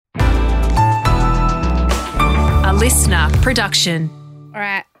listener production. All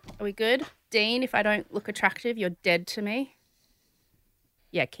right, are we good? Dean, if I don't look attractive, you're dead to me.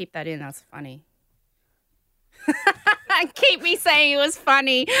 Yeah, keep that in. That's funny. Keep me saying it was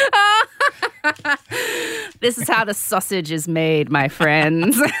funny. This is how the sausage is made, my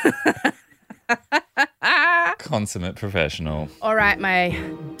friends. Consummate professional. All right, my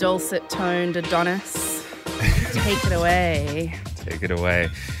dulcet-toned Adonis. Take it away. Take it away.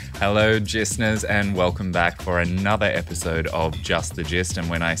 Hello, Gistners, and welcome back for another episode of Just the Gist. And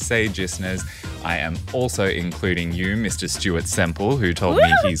when I say Gistners, I am also including you, Mr. Stuart Semple, who told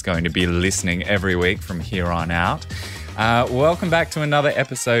me he's going to be listening every week from here on out. Welcome back to another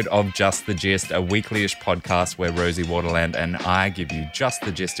episode of Just the Gist, a weekly-ish podcast where Rosie Waterland and I give you just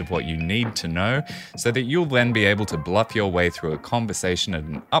the gist of what you need to know so that you'll then be able to bluff your way through a conversation at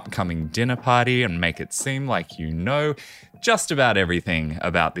an upcoming dinner party and make it seem like you know just about everything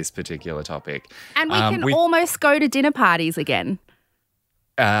about this particular topic. And we can almost go to dinner parties again.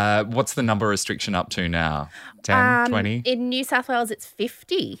 What's the number restriction up to now? 10, 20? In New South Wales, it's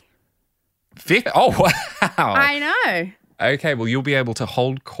 50. 50? Oh, wow. I know. Okay, well, you'll be able to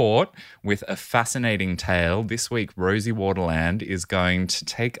hold court with a fascinating tale. This week, Rosie Waterland is going to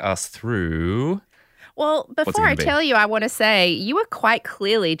take us through... Well, before I tell you, I want to say you were quite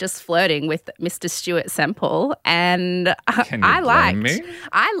clearly just flirting with Mr. Stuart Semple, and I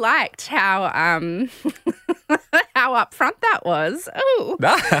liked how how upfront that was. Ooh,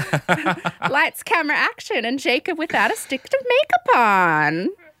 lights, camera, action, and Jacob without a stick of makeup on.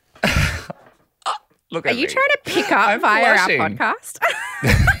 Look at Are you me. trying to pick up via blushing. our podcast?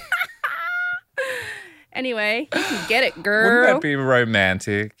 Anyway, you can get it, girl. Wouldn't that be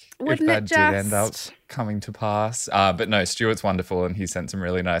romantic Wouldn't if it that did end up just? coming to pass? But no, Stuart's wonderful, and he sent some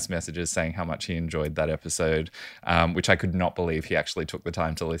really nice messages saying how much he enjoyed that episode, which I could not believe he actually took the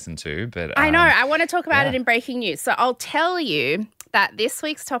time to listen to. But I know. I want to talk about it in breaking news. So I'll tell you that this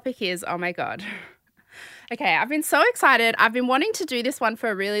week's topic is, oh my God. Okay, I've been so excited. I've been wanting to do this one for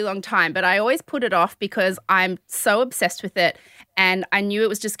a really long time, but I always put it off because I'm so obsessed with it. And I knew it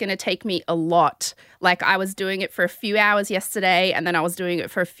was just going to take me a lot. Like I was doing it for a few hours yesterday, and then I was doing it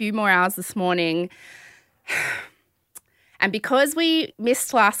for a few more hours this morning. And because we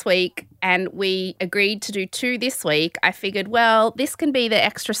missed last week and we agreed to do 2 this week, I figured, well, this can be the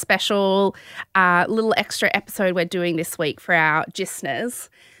extra special little extra episode we're doing this week for our Gistners.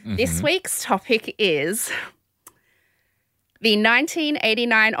 Mm-hmm. This week's topic is the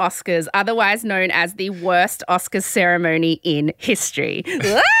 1989 Oscars, otherwise known as the worst Oscars ceremony in history.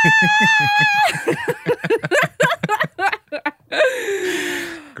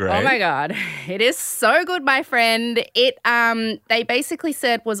 Great. Oh my God. It is so good, my friend. It they basically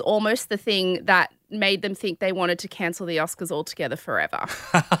said was almost the thing that made them think they wanted to cancel the Oscars altogether forever.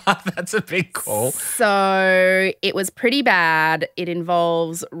 That's a big call. So it was pretty bad. It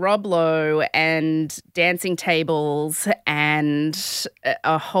involves Rob Lowe and dancing tables and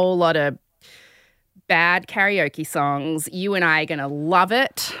a whole lot of bad karaoke songs. You and I are going to love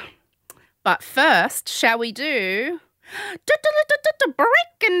it. But first, shall we do...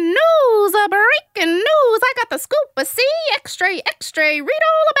 Breaking news, breaking news. I got the scoop, see, extra, read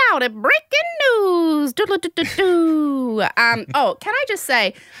all about it. Breaking news. Oh, can I just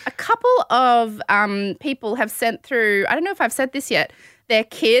say, a couple of people have sent through, I don't know if I've said this yet, their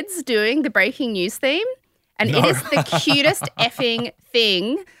kids doing the breaking news theme. And it is the cutest effing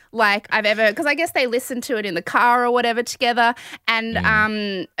thing like I've ever, because I guess they listen to it in the car or whatever together. And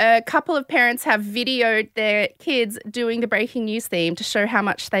a couple of parents have videoed their kids doing the breaking news theme to show how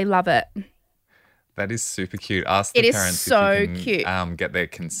much they love it. That is super cute. Ask the parents so if you cute. can get their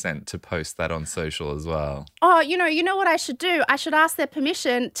consent to post that on social as well. Oh, you know what I should do? I should ask their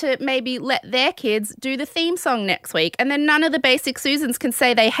permission to maybe let their kids do the theme song next week. And then none of the Basic Susans can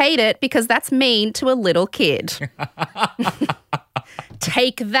say they hate it because that's mean to a little kid.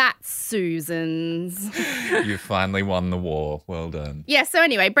 Take that, Susans. You finally won the war. Well done. Yeah, so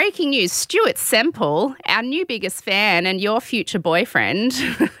anyway, breaking news. Stuart Semple, our new biggest fan and your future boyfriend,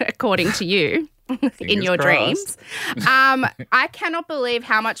 according to you. In your dreams. I cannot believe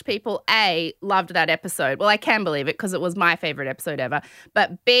how much people, A, loved that episode. Well, I can believe it because it was my favorite episode ever.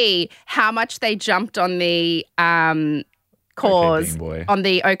 But B, how much they jumped on the cause, on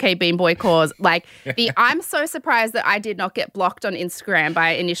the OK Bean Boy cause. Like, I'm so surprised that I did not get blocked on Instagram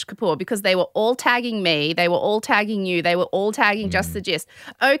by Anish Kapoor because they were all tagging me. They were all tagging you. They were all tagging Just the Gist.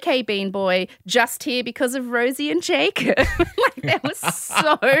 OK Bean Boy, just here because of Rosie and Jacob. Like, there was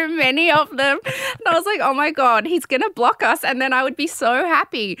so many of them. And I was like, oh my God, he's going to block us. And then I would be so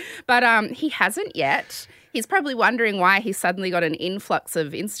happy. But he hasn't yet. He's probably wondering why he suddenly got an influx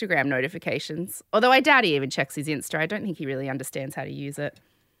of Instagram notifications. Although I doubt he even checks his Insta. I don't think he really understands how to use it.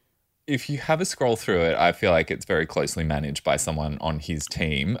 If you have a scroll through it, I feel like it's very closely managed by someone on his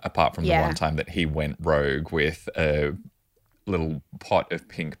team, apart from the one time that he went rogue with a little pot of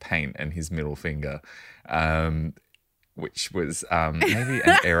pink paint and his middle finger, which was maybe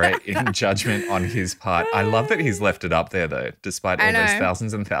an error in judgment on his part. I love that he's left it up there, though, despite all those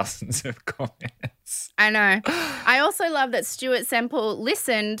thousands and thousands of comments. I know. I also love that Stuart Semple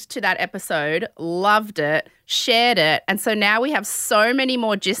listened to that episode, loved it, shared it, and so now we have so many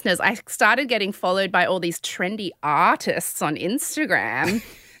more listeners. I started getting followed by all these trendy artists on Instagram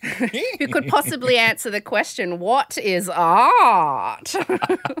who could possibly answer the question, what is art?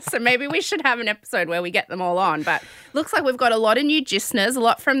 So maybe we should have an episode where we get them all on. But looks like we've got a lot of new listeners, a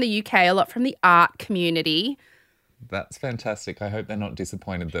lot from the UK, a lot from the art community. That's fantastic. I hope they're not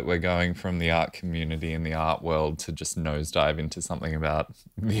disappointed that we're going from the art community and the art world to just nosedive into something about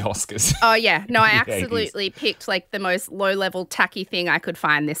the Oscars. Oh, yeah. No, I absolutely picked like the most low-level tacky thing I could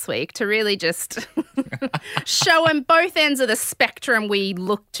find this week to really just show them both ends of the spectrum we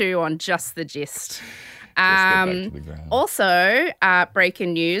look to on Just the Gist. Also,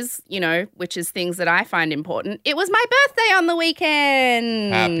 breaking news, which is things that I find important. It was my birthday on the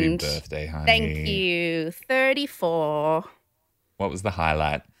weekend. Happy birthday, honey. Thank you. 34. What was the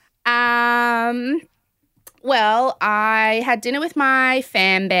highlight? Well, I had dinner with my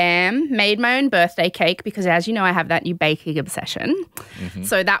fam bam, made my own birthday cake because, as you know, I have that new baking obsession. Mm-hmm.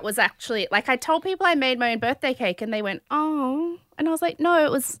 So that was actually, I told people I made my own birthday cake and they went, oh. And I was like, no, it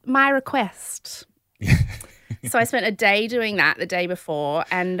was my request. So I spent a day doing that the day before,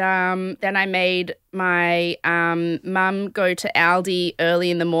 and then I made my mum go to Aldi early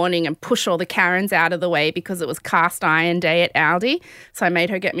in the morning and push all the Karens out of the way because it was cast iron day at Aldi. So I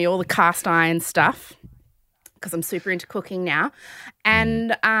made her get me all the cast iron stuff because I'm super into cooking now.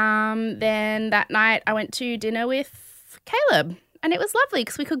 And then that night I went to dinner with Caleb, and it was lovely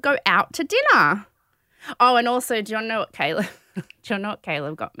because we could go out to dinner. Oh, and also, do you want to know what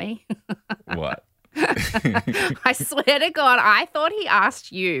Caleb got me? What? I swear to God, I thought he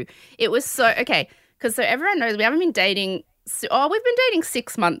asked you. It was because everyone knows we haven't been dating. We've been dating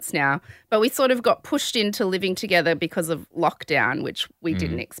 6 months now, but we sort of got pushed into living together because of lockdown, which we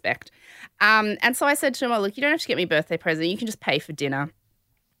didn't expect. And so I said to him, oh, look, you don't have to get me a birthday present. You can just pay for dinner.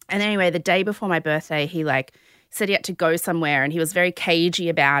 And anyway, the day before my birthday, he said he had to go somewhere and he was very cagey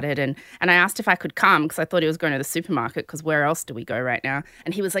about it. And I asked if I could come because I thought he was going to the supermarket because where else do we go right now?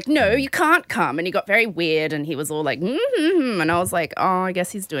 And he was like, no, you can't come. And he got very weird and he was all like, And I was like, oh, I guess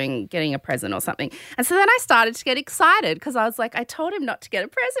he's getting a present or something. And so then I started to get excited because I was like, I told him not to get a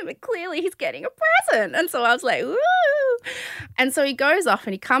present, but clearly he's getting a present. And so I was like, woo. And so he goes off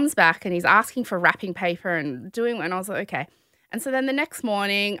and he comes back and he's asking for wrapping paper and I was like, okay. And so then the next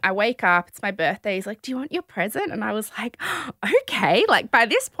morning I wake up, it's my birthday. He's like, do you want your present? And I was like, okay. By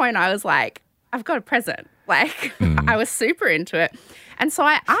this point I was like, I've got a present. I was super into it. And so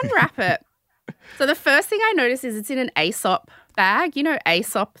I unwrap it. So the first thing I notice is it's in an Aesop bag. You know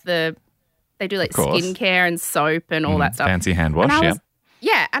Aesop, they do skincare and soap and all that stuff. Fancy hand wash, yeah.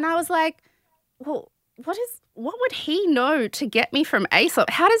 Yeah. And I was like, well, what would he know to get me from Aesop?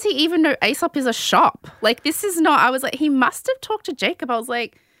 How does he even know Aesop is a shop? This is not, I was like, he must have talked to Jacob. I was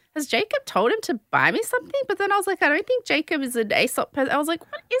like, has Jacob told him to buy me something? But then I was like, I don't think Jacob is an Aesop person. I was like,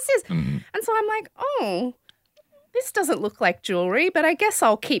 what is this? And so I'm like, oh, this doesn't look like jewelry, but I guess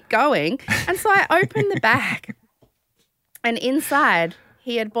I'll keep going. And so I opened the bag and inside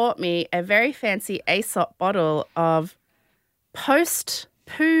he had bought me a very fancy Aesop bottle of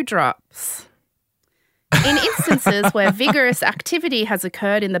post-poo drops. In instances where vigorous activity has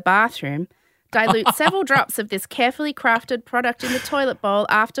occurred in the bathroom, dilute several drops of this carefully crafted product in the toilet bowl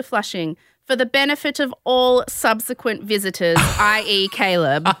after flushing for the benefit of all subsequent visitors, i.e.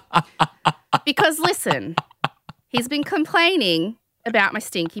 Caleb. Because listen, he's been complaining about my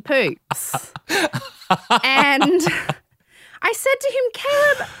stinky poops. And I said to him,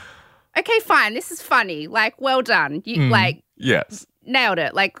 Caleb, okay, fine, this is funny. Well done. You yes. Nailed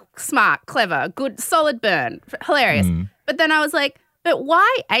it. Smart, clever, good, solid burn. Hilarious. But then I was like, but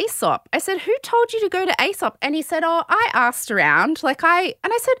why Aesop? I said, who told you to go to Aesop? And he said, oh, I asked around. And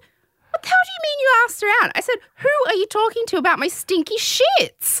I said, what the hell do you mean you asked around? I said, who are you talking to about my stinky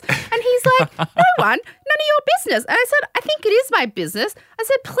shits? And he's like, no one, none of your business. And I said, I think it is my business. I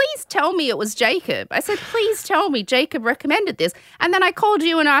said, please tell me it was Jacob. I said, please tell me Jacob recommended this. And then I called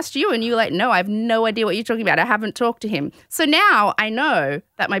you and asked you and you were like, no, I have no idea what you're talking about. I haven't talked to him. So now I know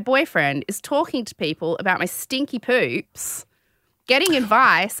that my boyfriend is talking to people about my stinky poops getting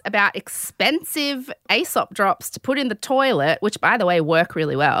advice about expensive Aesop drops to put in the toilet, which, by the way, work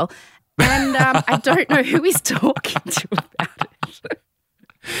really well. And I don't know who he's talking to about it.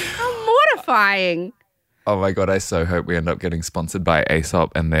 How mortifying. Oh, my God. I so hope we end up getting sponsored by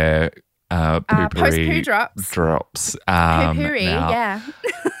Aesop and their post-poo drops. Poo-pooey, yeah.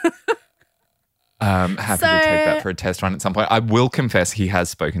 Happy to take that for a test run at some point. I will confess he has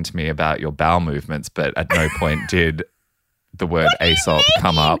spoken to me about your bowel movements, but at no point did the word Aesop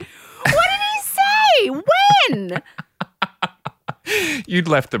come up. What did he say? When? You'd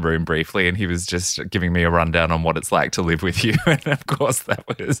left the room briefly and he was just giving me a rundown on what it's like to live with you. And of course that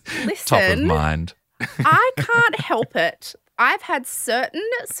was top of mind. I can't help it. I've had certain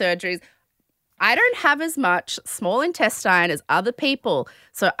surgeries. I don't have as much small intestine as other people.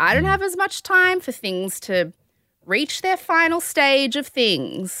 So I don't have as much time for things to reach their final stage of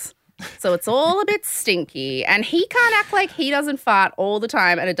things. So it's all a bit stinky. And he can't act like he doesn't fart all the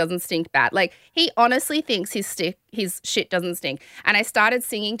time and it doesn't stink bad. Like, he honestly thinks his shit doesn't stink. And I started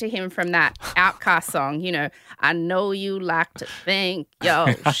singing to him from that Outcast song, you know, I know you like to think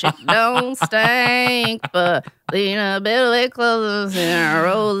your shit don't stink, but lean a bit closer and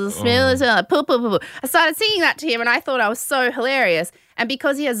roll the smell like poo, poo, poo, poo. I started singing that to him and I thought I was so hilarious. And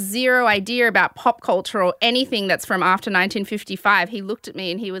because he has zero idea about pop culture or anything that's from after 1955, he looked at me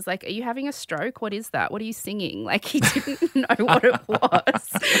and he was like, are you having a stroke? What is that? What are you singing? Like, he didn't know what it was.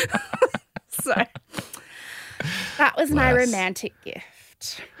 So that was my romantic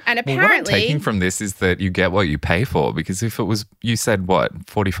gift. And apparently, what I'm taking from this is that you get what you pay for, because if it was, you said what,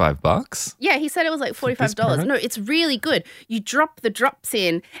 $45? Yeah, he said it was like $45. No, it's really good. You drop the drops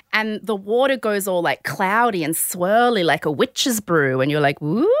in and the water goes all like cloudy and swirly like a witch's brew and you're like,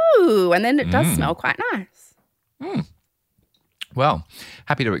 ooh, and then it does smell quite nice. Well,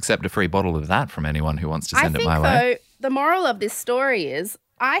 happy to accept a free bottle of that from anyone who wants to send it my way. I think, though, the moral of this story is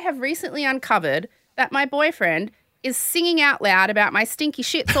I have recently uncovered that my boyfriend is singing out loud about my stinky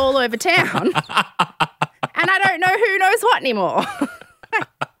shits all over town. And I don't know who knows what anymore.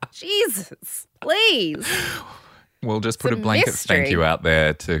 Jesus, please. We'll just put a blanket thank you out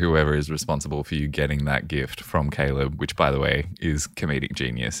there to whoever is responsible for you getting that gift from Caleb, which, by the way, is comedic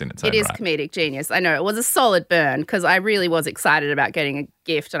genius in its own right. It is comedic genius. I know. It was a solid burn because I really was excited about getting a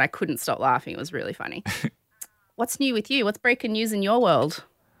gift and I couldn't stop laughing. It was really funny. What's new with you? What's breaking news in your world?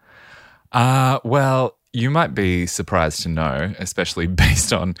 Well, you might be surprised to know, especially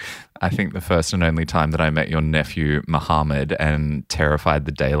based on, I think, the first and only time that I met your nephew, Muhammad, and terrified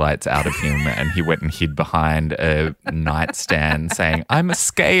the daylights out of him. And he went and hid behind a nightstand saying, I'm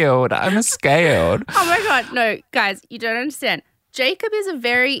scared. Oh, my God. No, guys, you don't understand. Jacob is a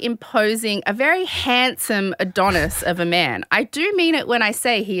very imposing, a very handsome Adonis of a man. I do mean it when I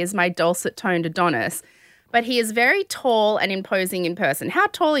say he is my dulcet-toned Adonis, but he is very tall and imposing in person. How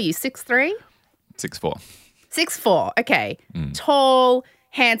tall are you, 6'3"? 6'4". 6'4", okay. Tall,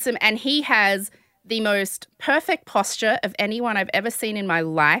 handsome, and he has the most perfect posture of anyone I've ever seen in my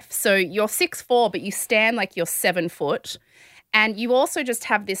life. So you're 6'4", but you stand like you're 7 foot. And you also just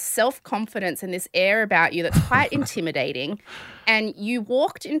have this self-confidence and this air about you that's quite intimidating. And you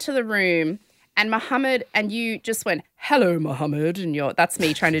walked into the room and Muhammad, and you just went, hello, Muhammad. And that's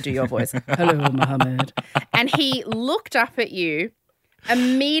me trying to do your voice. Hello, Muhammad. And he looked up at you,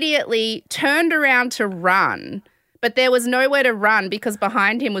 immediately turned around to run, but there was nowhere to run because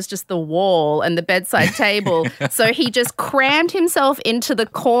behind him was just the wall and the bedside table. So he just crammed himself into the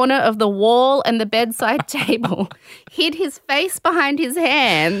corner of the wall and the bedside table, hid his face behind his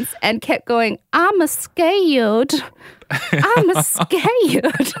hands and kept going, I'm scared. I'm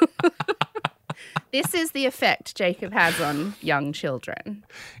scared. This is the effect Jacob has on young children.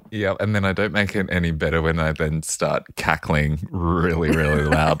 Yeah, and then I don't make it any better when I then start cackling really, really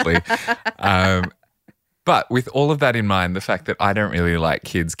loudly. But with all of that in mind, the fact that I don't really like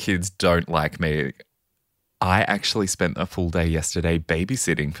kids don't like me, I actually spent a full day yesterday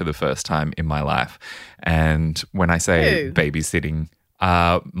babysitting for the first time in my life. And when I say babysitting,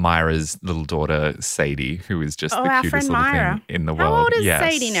 Myra's little daughter, Sadie, who is just the cutest little thing in the world. How old is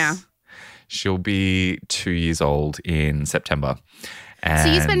Sadie now? She'll be 2 years old in September. And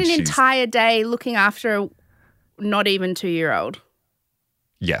so you spent an entire day looking after a not even 2-year-old?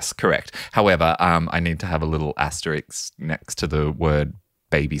 Yes, correct. However, I need to have a little asterisk next to the word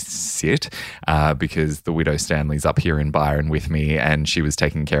babysit because the widow Stanley's up here in Byron with me and she was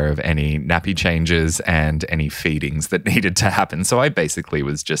taking care of any nappy changes and any feedings that needed to happen. So I basically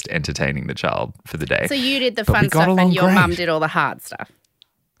was just entertaining the child for the day. So you did the fun stuff and your mum did all the hard stuff?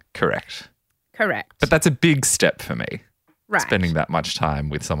 Correct. Correct. But that's a big step for me. Right. Spending that much time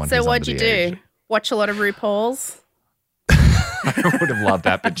with someone who's under the age. So what'd you do? Watch a lot of RuPaul's? I would have loved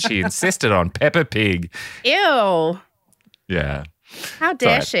that, but she insisted on Peppa Pig. Ew. Yeah. How dare It's all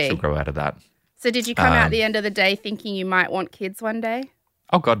right. she? She'll grow out of that. So did you come out at the end of the day thinking you might want kids one day?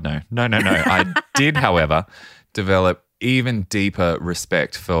 Oh, God, no. No. I did, however, develop even deeper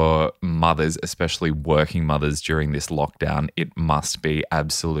respect for mothers, especially working mothers during this lockdown. It must be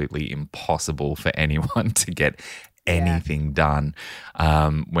absolutely impossible for anyone to get anything done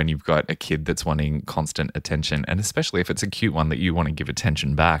when you've got a kid that's wanting constant attention, and especially if it's a cute one that you want to give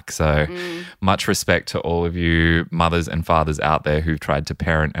attention back. So much respect to all of you mothers and fathers out there who've tried to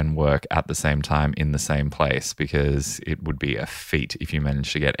parent and work at the same time in the same place, because it would be a feat if you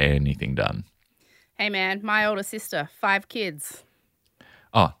managed to get anything done. Hey, man, my older sister, 5 kids.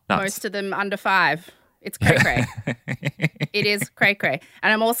 Oh, nuts. Most of them under 5. It's cray-cray. It is cray-cray.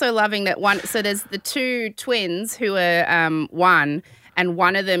 And I'm also loving that one. So there's the 2 twins who are 1, and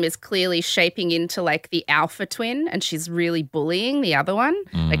one of them is clearly shaping into like the alpha twin, and she's really bullying the other one.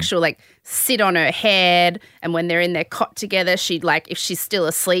 Like she'll like sit on her head, and when they're in their cot together, she'd like, if she's still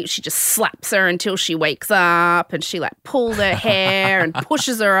asleep, she just slaps her until she wakes up, and she like pulls her hair and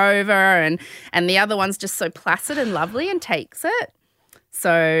pushes her over, and the other one's just so placid and lovely and takes it.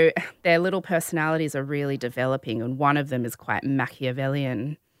 So their little personalities are really developing, and one of them is quite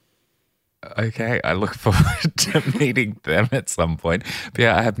Machiavellian. Okay, I look forward to meeting them at some point. But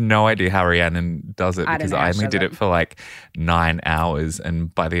yeah, I have no idea how Rhiannon does it, because I only did it for like 9 hours.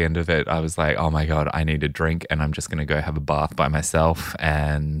 And by the end of it, I was like, oh my God, I need a drink, and I'm just going to go have a bath by myself,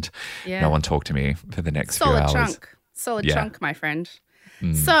 and no one talk to me for the next few hours. Solid chunk, my friend.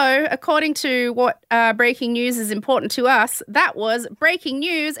 So, according to what breaking news is important to us, that was breaking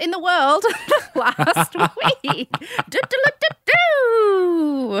news in the world last week.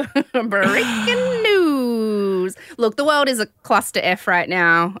 Breaking news. Look, the world is a cluster F right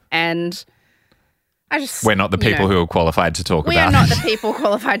now, and we're not the people who are qualified to talk about it. We are not the people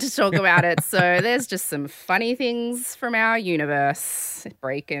qualified to talk about it. So there's just some funny things from our universe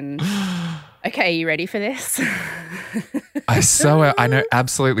breaking. Okay, you ready for this? I know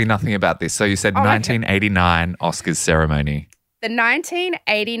absolutely nothing about this. So you said 1989 Oscars ceremony. The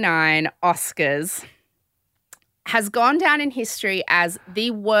 1989 Oscars has gone down in history as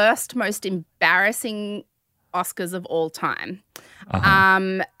the worst, most embarrassing Oscars of all time.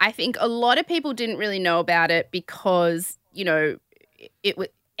 I think a lot of people didn't really know about it because, it was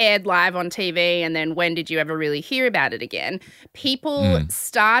aired live on TV, and then when did you ever really hear about it again? People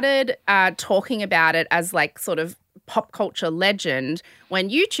started talking about it as like sort of pop culture legend when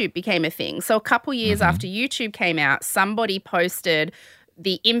YouTube became a thing. So a couple years after YouTube came out, somebody posted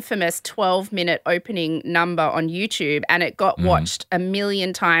the infamous 12-minute opening number on YouTube, and it got watched 1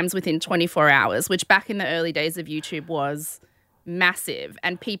 million times within 24 hours, which back in the early days of YouTube was massive.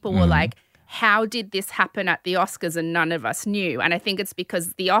 And people were like, how did this happen at the Oscars and none of us knew? And I think it's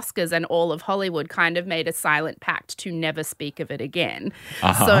because the Oscars and all of Hollywood kind of made a silent pact to never speak of it again.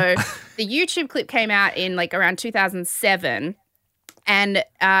 So the YouTube clip came out in like around 2007. And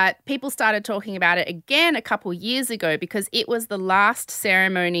people started talking about it again a couple years ago because it was the last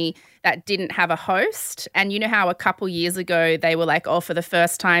ceremony that didn't have a host. And you know how a couple years ago they were like, oh, for the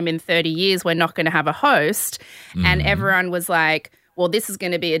first time in 30 years, we're not going to have a host. And everyone was like, well, this is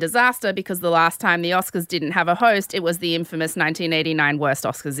going to be a disaster because the last time the Oscars didn't have a host, it was the infamous 1989 worst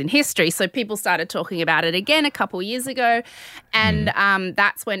Oscars in history. So people started talking about it again a couple years ago. And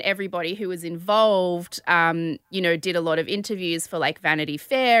that's when everybody who was involved, did a lot of interviews for like Vanity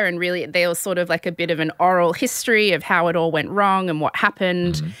Fair, and really they were sort of like a bit of an oral history of how it all went wrong and what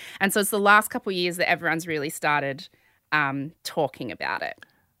happened. And so it's the last couple of years that everyone's really started talking about it.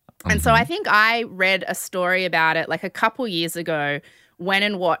 And so I think I read a story about it like a couple years ago, went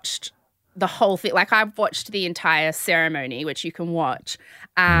and watched the whole thing. Like I've watched the entire ceremony, which you can watch.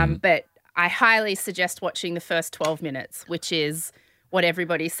 But I highly suggest watching the first 12 minutes, which is what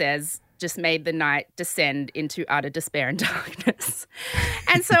everybody says just made the night descend into utter despair and darkness.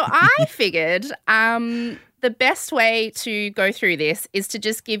 And so I figured the best way to go through this is to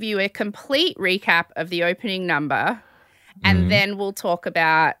just give you a complete recap of the opening number, and then we'll talk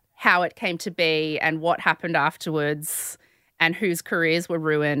about how it came to be and what happened afterwards and whose careers were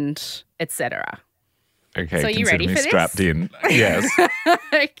ruined, etc. Okay, so you ready for this? Strapped in. Yes.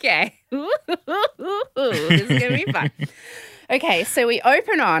 Okay. This is going to be fun. Okay, so we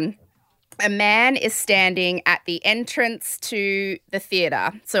open on a man is standing at the entrance to the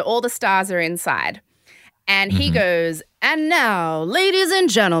theatre. So all the stars are inside. And he goes, and now, ladies and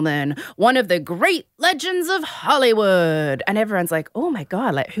gentlemen, one of the great legends of Hollywood. And everyone's like, oh, my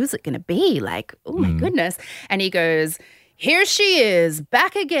God, like, who's it going to be? Like, oh, my goodness. And he goes, here she is,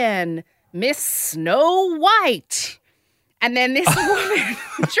 back again, Miss Snow White. And then this woman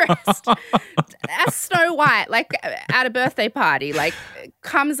dressed as Snow White, like at a birthday party, like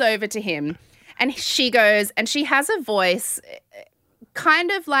comes over to him and she goes, and she has a voice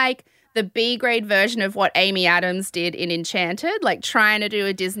kind of like the B-grade version of what Amy Adams did in Enchanted, like trying to do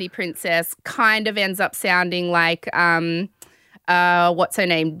a Disney princess, kind of ends up sounding like, what's her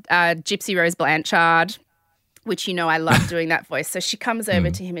name? Gypsy Rose Blanchard, which, you know, I love doing that voice. So she comes over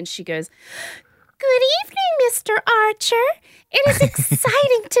to him and she goes, "Good evening, Mr. Archer. It is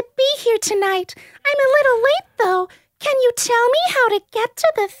exciting to be here tonight. I'm a little late, though. Can you tell me how to get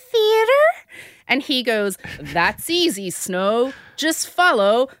to the theater?" And he goes, "That's easy, Snow. Just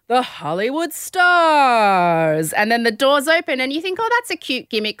follow the Hollywood stars." And then the doors open and you think, oh, that's a cute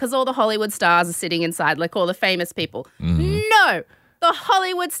gimmick because all the Hollywood stars are sitting inside, like all the famous people. No, the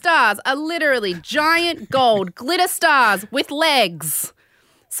Hollywood stars are literally giant gold glitter stars with legs.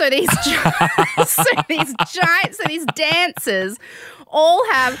 So these dancers all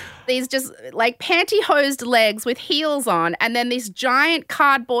have these just like pantyhosed legs with heels on, and then this giant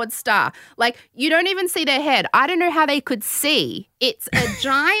cardboard star. Like, you don't even see their head. I don't know how they could see. It's a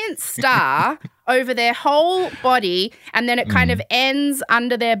giant star over their whole body, and then it kind of ends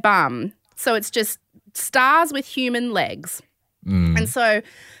under their bum. So it's just stars with human legs. And so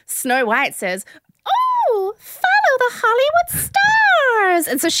Snow White says, "Oh, follow the Hollywood stars."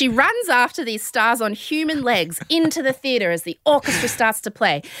 And so she runs after these stars on human legs into the theater as the orchestra starts to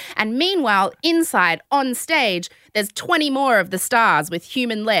play. And meanwhile, inside on stage, there's 20 more of the stars with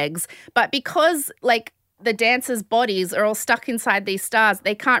human legs. But because like the dancers' bodies are all stuck inside these stars,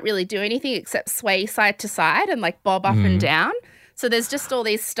 they can't really do anything except sway side to side and like bob up and down. So there's just all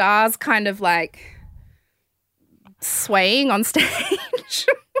these stars kind of like swaying on stage.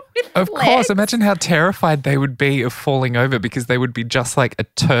 Of course. Imagine how terrified they would be of falling over, because they would be just like a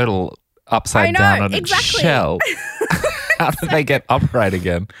turtle upside down on its shell. How do they get upright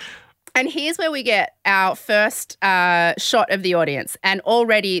again? And here's where we get our first shot of the audience, and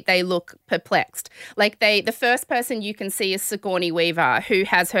already they look perplexed. Like the first person you can see is Sigourney Weaver, who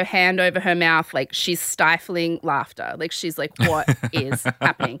has her hand over her mouth, like she's stifling laughter. Like she's like, what is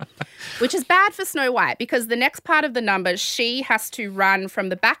happening? Which is bad for Snow White, because the next part of the number, she has to run from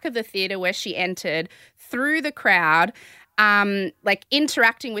the back of the theater where she entered through the crowd, like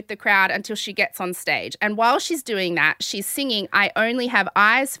interacting with the crowd until she gets on stage. And while she's doing that, she's singing "I Only Have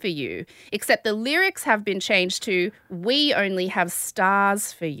Eyes for You," except the lyrics have been changed to "We Only Have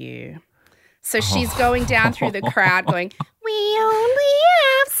Stars for You." So she's going down through the crowd going, "We only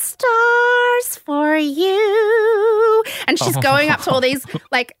have stars for you." And she's going up to all these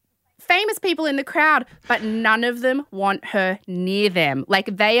like famous people in the crowd, but none of them want her near them.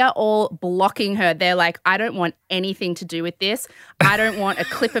 Like, they are all blocking her. They're like, "I don't want anything to do with this. I don't want a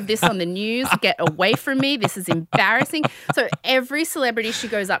clip of this on the news. Get away from me. This is embarrassing." So every celebrity she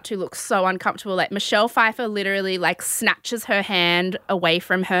goes up to looks so uncomfortable. Like Michelle Pfeiffer literally like snatches her hand away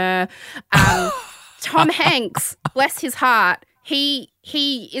from her. Tom Hanks, bless his heart, he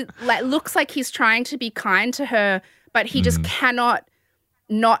like looks like he's trying to be kind to her, but he just cannot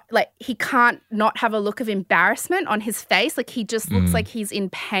he can't not have a look of embarrassment on his face. Like, he just looks like he's in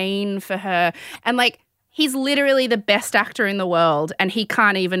pain for her. And like, he's literally the best actor in the world, and he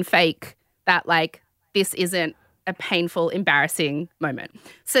can't even fake that like this isn't a painful, embarrassing moment.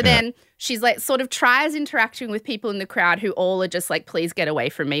 So then she's like sort of tries interacting with people in the crowd who all are just like, "Please get away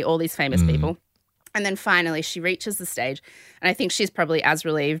from me," all these famous people. And then finally she reaches the stage, and I think she's probably as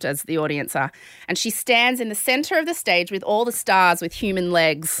relieved as the audience are. And she stands in the center of the stage with all the stars with human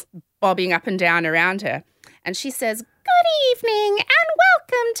legs bobbing up and down around her. And she says, "Good evening and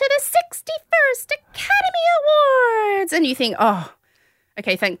welcome to the 61st Academy Awards." And you think, oh,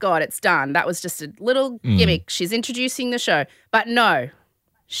 okay, thank God it's done. That was just a little gimmick. She's introducing the show. But no,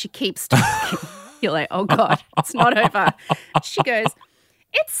 she keeps talking. You're like, oh God, it's not over. She goes,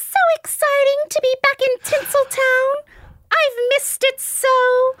 "It's so exciting to be back in Tinseltown. I've missed it so.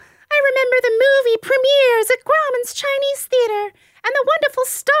 I remember the movie premieres at Grauman's Chinese Theater and the wonderful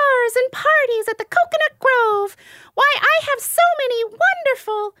stars and parties at the Coconut Grove. Why, I have so many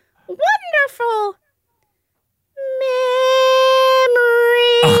wonderful, wonderful memories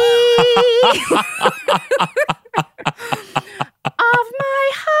of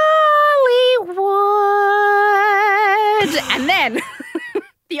my Hollywood." And then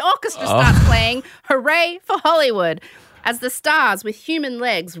the orchestra starts playing "Hooray for Hollywood" as the stars with human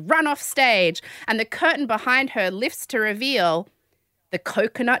legs run off stage, and the curtain behind her lifts to reveal the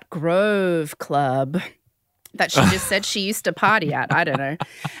Coconut Grove Club that she just said she used to party at. I don't know.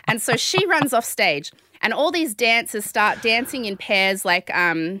 And so she runs off stage, and all these dancers start dancing in pairs like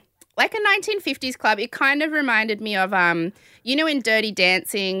like a 1950s club. It kind of reminded me of, in Dirty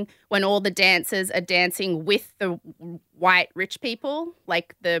Dancing when all the dancers are dancing with the white rich people,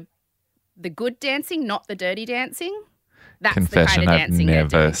 like the good dancing, not the dirty dancing. That's Confession, the kind of dancing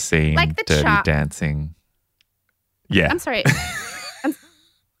I've never seen like the Dirty Dancing. Yeah. I'm sorry.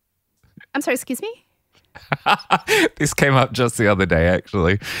 I'm sorry, excuse me? This came up just the other day,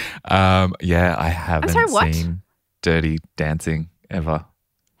 actually. I haven't seen Dirty Dancing ever.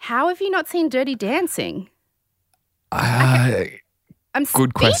 How have you not seen Dirty Dancing? I'm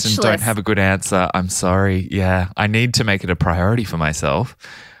good question. Don't have a good answer. I'm sorry. Yeah, I need to make it a priority for myself.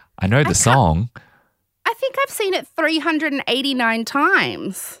 I know the song. I think I've seen it 389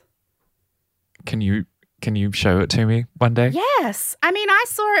 times. Can you show it to me one day? Yes. I mean, I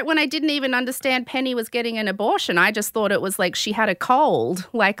saw it when I didn't even understand Penny was getting an abortion. I just thought it was like she had a cold.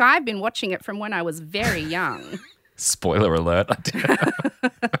 Like, I've been watching it from when I was very young. Spoiler alert.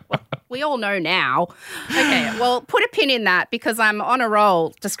 Well, we all know now. Okay, well, put a pin in that because I'm on a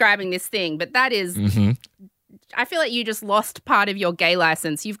roll describing this thing. But that is, I feel like you just lost part of your gay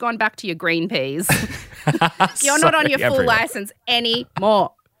license. You've gone back to your green peas. You're not on your full license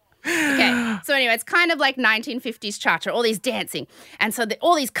anymore. Okay, so anyway, it's kind of like 1950s cha-cha, all these dancing. And so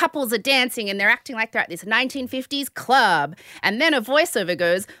all these couples are dancing and they're acting like they're at this 1950s club. And then a voiceover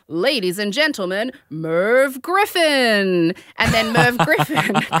goes, "Ladies and gentlemen, Merv Griffin." And then Merv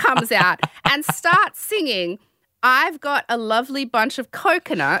Griffin comes out and starts singing, "I've got a lovely bunch of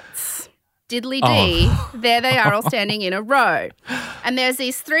coconuts." Diddly-dee, there they are all standing in a row. And there's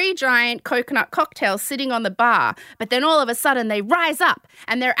these 3 giant coconut cocktails sitting on the bar, but then all of a sudden they rise up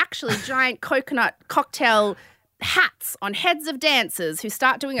and they're actually giant coconut cocktail hats on heads of dancers who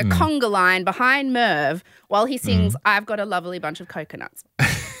start doing a conga line behind Merv while he sings, "I've got a lovely bunch of coconuts."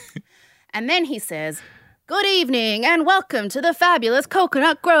 And then he says, "Good evening and welcome to the fabulous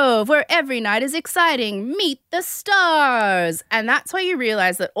Coconut Grove where every night is exciting. Meet the stars." And that's why you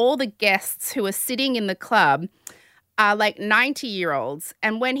realize that all the guests who are sitting in the club are like 90-year-olds.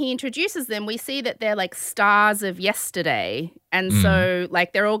 And when he introduces them, we see that they're like stars of yesterday. And so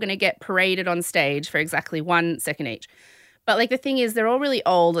like they're all going to get paraded on stage for exactly 1 second each. But like the thing is they're all really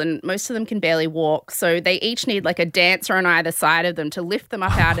old and most of them can barely walk. So they each need like a dancer on either side of them to lift them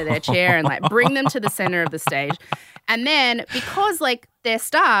up out of their chair and like bring them to the center of the stage. And then because like they're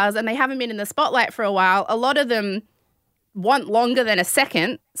stars and they haven't been in the spotlight for a while, a lot of them want longer than a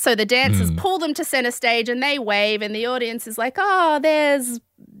second. So the dancers pull them to center stage and they wave and the audience is like, "Oh, there's,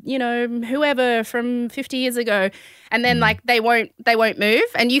 whoever from 50 years ago." And then like they won't move.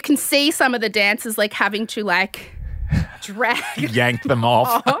 And you can see some of the dancers like having to like yank them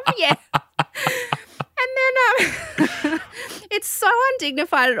off. Yeah. And then it's so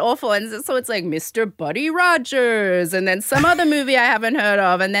undignified and awful. And so it's like Mr. Buddy Rogers and then some other movie I haven't heard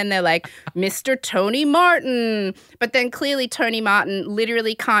of. And then they're like Mr. Tony Martin. But then clearly Tony Martin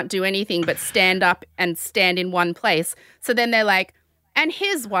literally can't do anything but stand up and stand in one place. So then they're like, and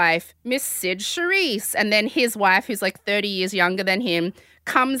his wife, Miss Sid Charisse. And then his wife, who's like 30 years younger than him,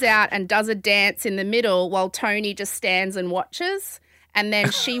 comes out and does a dance in the middle while Tony just stands and watches. And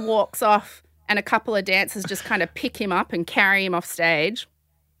then she walks off and a couple of dancers just kind of pick him up and carry him off stage.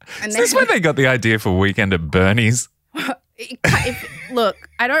 And Is this where they got the idea for Weekend at Bernie's? Look,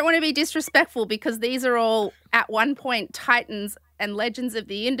 I don't want to be disrespectful because these are all at one point titans and legends of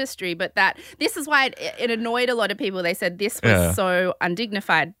the industry, but this is why it annoyed a lot of people. They said this was so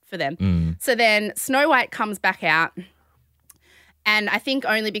undignified for them. So then Snow White comes back out. And I think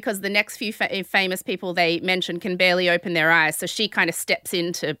only because the next few famous people they mentioned can barely open their eyes. So she kind of steps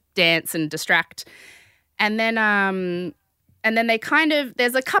in to dance and distract. And then they kind of,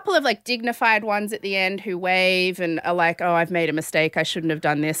 there's a couple of like dignified ones at the end who wave and are like, "Oh, I've made a mistake. I shouldn't have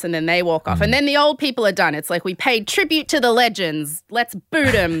done this." And then they walk off. And then the old people are done. It's like, we paid tribute to the legends. Let's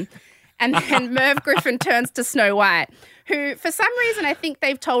boot them. And then Merv Griffin turns to Snow White, who, for some reason, I think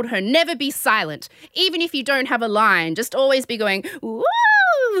they've told her never be silent. Even if you don't have a line, just always be going, "Woo,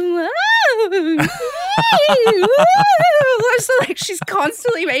 woo, woo." So like she's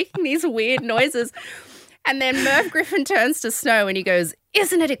constantly making these weird noises. And then Merv Griffin turns to Snow and he goes,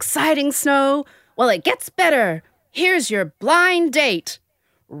 "Isn't it exciting, Snow? Well, it gets better. Here's your blind date,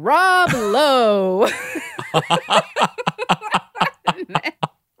 Rob Lowe."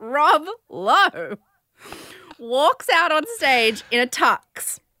 Rob Lowe walks out on stage in a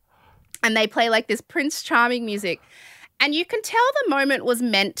tux and they play like this Prince Charming music. And you can tell the moment was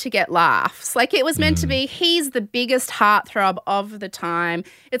meant to get laughs. Like it was meant to be, he's the biggest heartthrob of the time.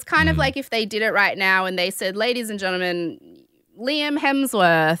 It's kind of like if they did it right now and they said, "Ladies and gentlemen, Liam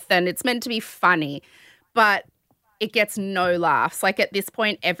Hemsworth," and it's meant to be funny. But it gets no laughs. Like at this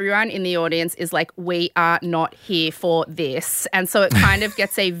point, everyone in the audience is like, we are not here for this. And so it kind of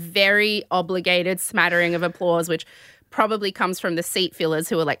gets a very obligated smattering of applause, which probably comes from the seat fillers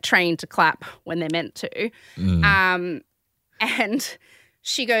who are like trained to clap when they're meant to. And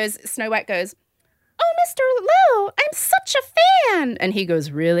Snow White goes, "Oh, Mr. Lowe, I'm such a fan." And he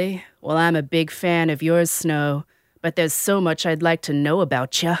goes, "Really? Well, I'm a big fan of yours, Snow, but there's so much I'd like to know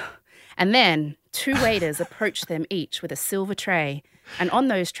about you." And then 2 waiters approach them each with a silver tray, and on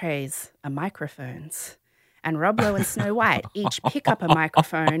those trays are microphones. And Rob Lowe and Snow White each pick up a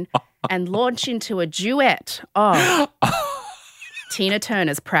microphone and launch into a duet of Tina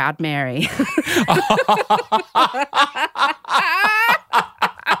Turner's Proud Mary.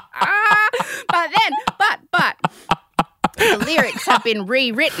 But the lyrics have been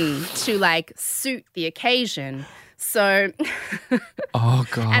rewritten to like suit the occasion. So, oh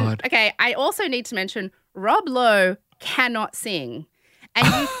God. And, okay, I also need to mention Rob Lowe cannot sing. And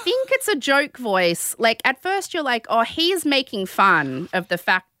you think it's a joke voice. Like at first you're like, oh, he's making fun of the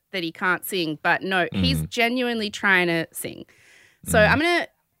fact that he can't sing. But no, he's genuinely trying to sing. So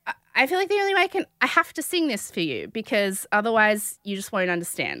I feel like the only way I have to sing this for you because otherwise you just won't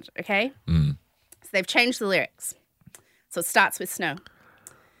understand, okay? So they've changed the lyrics. So it starts with Snow.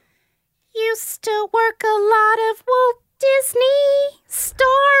 Used to work a lot of Walt Disney,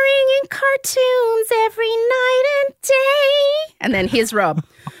 starring in cartoons every night and day. And then here's Rob.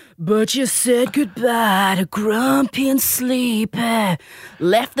 But you said goodbye to Grumpy and Sleepy,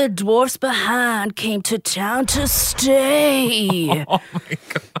 left the dwarfs behind, came to town to stay. Oh, my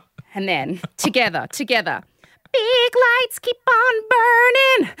God. And then, together. Big lights keep on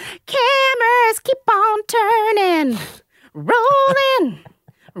burning, cameras keep on turning, rolling,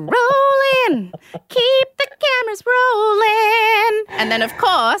 keep the cameras rolling. And then, of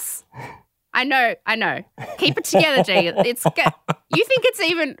course, I know. Keep it together, Jay. You think it's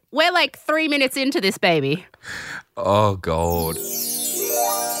even, we're like 3 minutes into this, baby. Oh, God.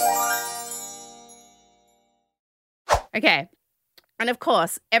 Okay. And of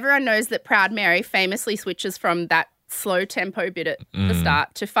course, everyone knows that Proud Mary famously switches from that slow tempo bit at the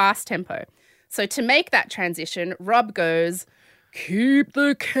start to fast tempo. So to make that transition, Rob goes, "Keep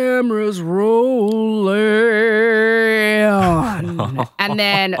the cameras rolling." And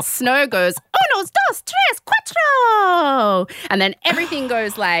then Snow goes, "Unos, dos, tres, cuatro." And then everything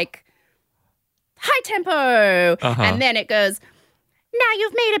goes like high tempo. And then it goes, "Now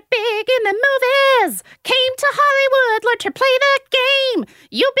you've made it big in the movies. Came to Hollywood, learned to play the game.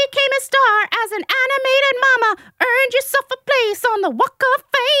 You became a star as an animated mama. Earned yourself a place on the Walk of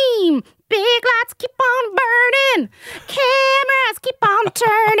Fame. Big lights keep on burning. Cameras keep on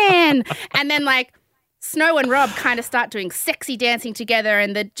turning." And then like Snow and Rob kind of start doing sexy dancing together,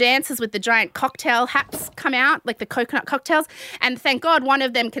 and the dancers with the giant cocktail hats come out, like the coconut cocktails. And thank God one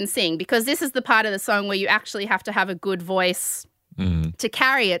of them can sing, because this is the part of the song where you actually have to have a good voice to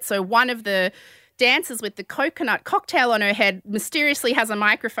carry it. So one of the dancers with the coconut cocktail on her head mysteriously has a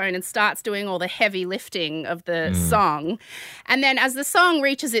microphone and starts doing all the heavy lifting of the song. And then as the song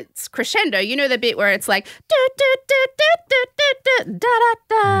reaches its crescendo, you know the bit where it's like do do do do do do da da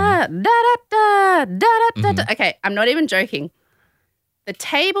da da da da da. Okay, I'm not even joking. The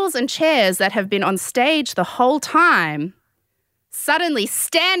tables and chairs that have been on stage the whole time suddenly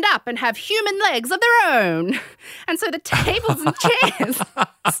stand up and have human legs of their own. And so the tables and chairs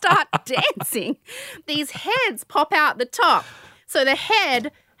start dancing. These heads pop out the top. So the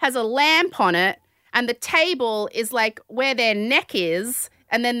head has a lamp on it, and the table is like where their neck is,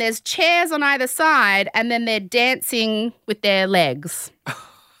 and then there's chairs on either side, and then they're dancing with their legs.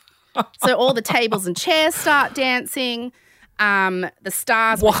 So all the tables and chairs start dancing. The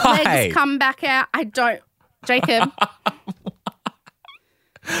stars with legs come back out.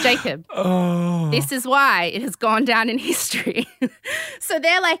 Jacob, this is why it has gone down in history. So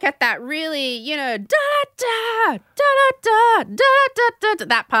they're like at that really, da-da-da, da-da-da, da-da-da,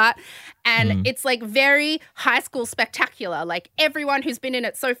 that part. And it's like very High School Spectacular. Like everyone who's been in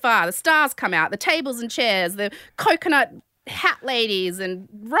it so far, the stars come out, the tables and chairs, the coconut hat ladies and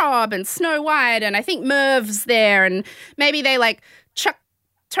Rob and Snow White, and I think Merv's there, and maybe they like chuck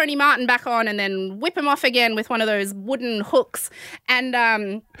Tony Martin back on and then whip him off again with one of those wooden hooks. And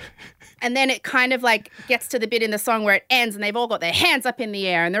then it kind of like gets to the bit in the song where it ends and they've all got their hands up in the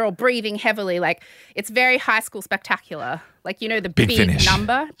air and they're all breathing heavily. Like it's very High School Spectacular. Like, the big finish.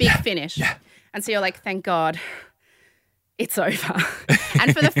 Number, big finish. Yeah. And so you're like, thank God it's over.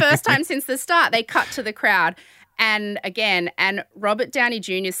 And for the first time since the start, they cut to the crowd. And Robert Downey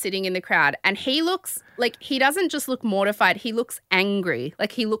Jr. is sitting in the crowd, and he looks like, he doesn't just look mortified, he looks angry,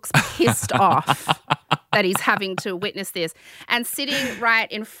 like he looks pissed off. that he's having to witness this. And sitting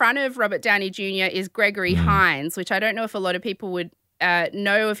right in front of Robert Downey Jr. is Gregory Hines, which I don't know if a lot of people would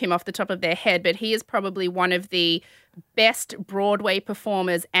know of him off the top of their head, but he is probably one of the best Broadway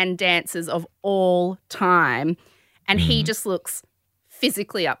performers and dancers of all time. And he just looks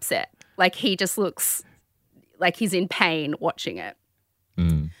physically upset. Like he just looks like he's in pain watching it.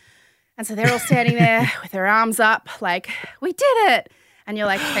 And so they're all standing there with their arms up like, we did it. And you're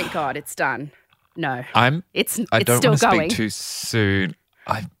like, thank God it's done. No, it's I don't still want to going. speak too soon.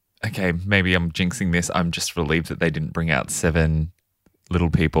 Okay, maybe I'm jinxing this. I'm just relieved that they didn't bring out 7 little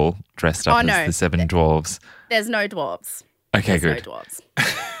people dressed up as the 7 dwarves. There's no dwarves. Okay, there's no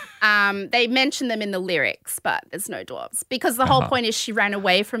dwarves. They mention them in the lyrics, but there's no dwarves. Because the whole point is she ran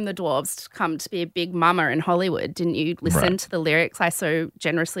away from the dwarves to come to be a big mama in Hollywood. Didn't you listen to the lyrics I so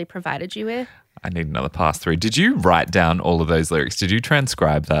generously provided you with? I need another pass-through. Did you write down all of those lyrics? Did you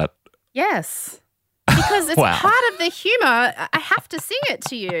transcribe that? Yes. Because it's part of the humour. I have to sing it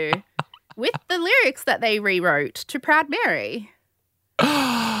to you with the lyrics that they rewrote to Proud Mary.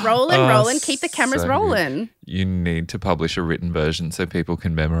 Rollin', keep the cameras rolling. You need to publish a written version so people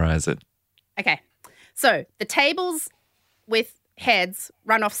can memorize it. Okay. So the tables with heads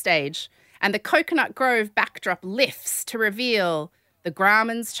run off stage and the Coconut Grove backdrop lifts to reveal the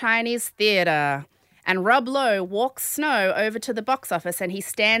Grauman's Chinese Theatre. And Rob Lowe walks Snow over to the box office and he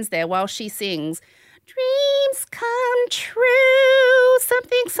stands there while she sings, dreams come true,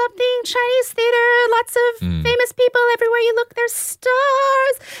 something, something, Chinese theatre, lots of famous people everywhere you look, there's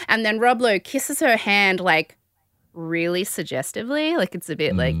stars. And then Rob Lowe kisses her hand like really suggestively, like it's a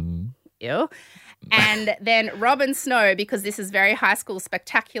bit like, ew. And then Rob and Snow, because this is very High School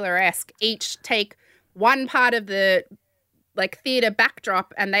Spectacular-esque, each take one part of the like theatre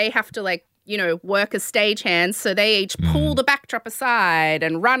backdrop and they have to like, you know, work as stagehands. So they each pull the backdrop aside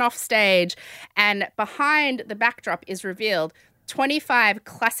and run off stage. And behind the backdrop is revealed 25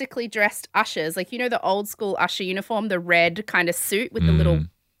 classically dressed ushers, like, you know, the old school usher uniform, the red kind of suit with the little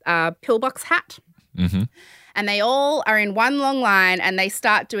pillbox hat. And they all are in one long line and they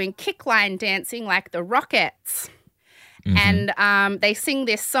start doing kickline dancing like the Rockettes. And they sing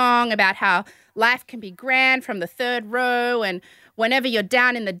this song about how life can be grand from the third row and whenever you're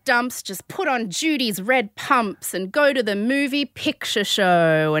down in the dumps, just put on Judy's red pumps and go to the movie picture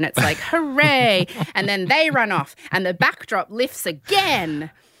show. And it's like, hooray. And then they run off and the backdrop lifts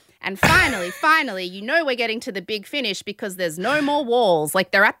again. And finally, you know we're getting to the big finish because there's no more walls.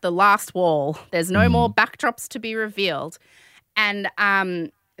 Like they're at the last wall. There's no more backdrops to be revealed. And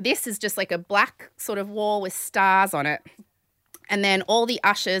this is just like a black sort of wall with stars on it. And then all the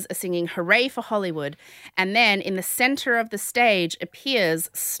ushers are singing Hooray for Hollywood. And then in the center of the stage appears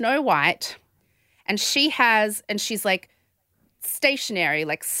Snow White. And she's like stationary,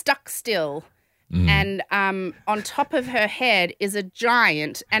 like stuck still. And on top of her head is a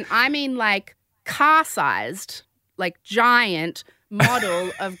giant, and I mean like car-sized, like giant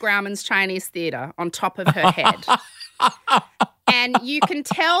model of Grauman's Chinese Theatre on top of her head. And you can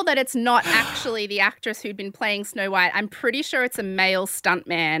tell that it's not actually the actress who'd been playing Snow White. I'm pretty sure it's a male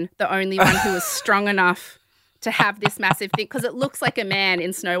stuntman, the only one who was strong enough to have this massive thing, because it looks like a man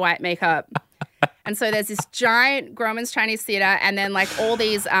in Snow White makeup. And so there's this giant Grauman's Chinese Theatre, and then like all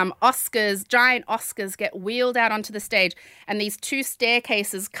these giant Oscars get wheeled out onto the stage, and these two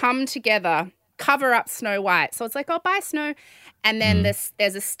staircases come together, cover up Snow White. So it's like, oh, bye, Snow. And then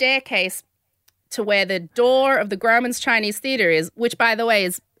there's a staircase to where the door of the Grauman's Chinese Theatre is, which, by the way,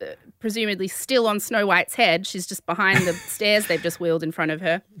 is presumably still on Snow White's head. She's just behind the stairs they've just wheeled in front of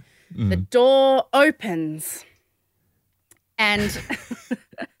her. The door opens, and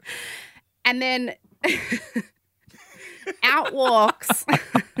then out walks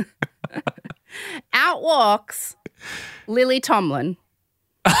Lily Tomlin.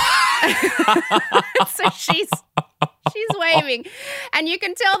 So she's waving, and you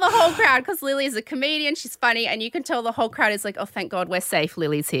can tell the whole crowd, because Lily's a comedian, she's funny, and you can tell the whole crowd is like, oh, thank God we're safe,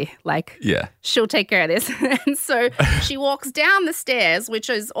 Lily's here, like, yeah, she'll take care of this. And so she walks down the stairs, which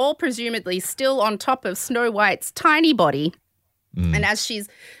is all presumably still on top of Snow White's tiny body. And as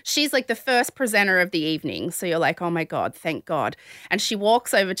she's like the first presenter of the evening, so you're like, oh my God, thank God. And she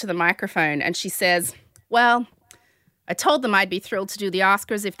walks over to the microphone and she says, well, I told them I'd be thrilled to do the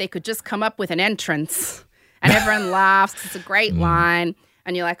Oscars if they could just come up with an entrance. And everyone laughs. It's a great line.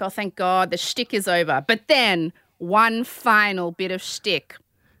 And you're like, oh, thank God, the shtick is over. But then one final bit of shtick.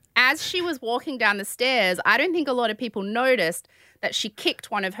 As she was walking down the stairs, I don't think a lot of people noticed that she kicked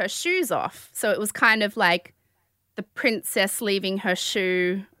one of her shoes off. So it was kind of like the princess leaving her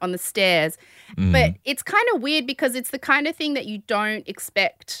shoe on the stairs. But it's kind of weird because it's the kind of thing that you don't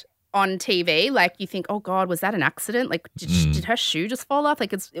expect on TV. Like you think, oh God, was that an accident? Like did her shoe just fall off?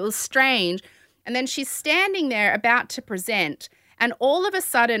 Like it was strange. And then she's standing there about to present, and all of a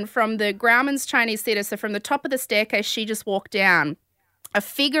sudden from the Grauman's Chinese Theatre, so from the top of the staircase she just walked down, a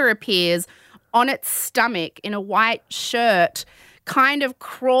figure appears on its stomach in a white shirt, kind of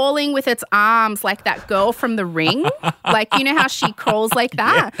crawling with its arms like that girl from The Ring. Like, you know how she crawls like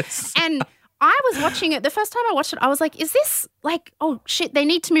that? Yes. And I was watching it. The first time I watched it, I was like, is this like, oh shit, they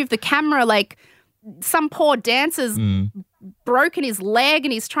need to move the camera. Like some poor dancer's broken his leg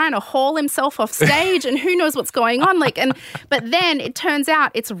and he's trying to haul himself off stage and who knows what's going on. But then it turns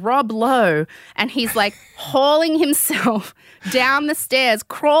out it's Rob Lowe and he's like hauling himself down the stairs,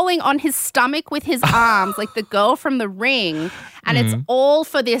 crawling on his stomach with his arms like the girl from The Ring. And it's all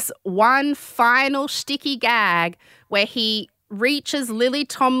for this one final sticky gag where he reaches Lily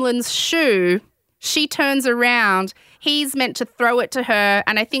Tomlin's shoe. She turns around. He's meant to throw it to her,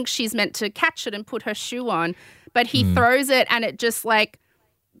 and I think she's meant to catch it and put her shoe on. But he throws it, and it just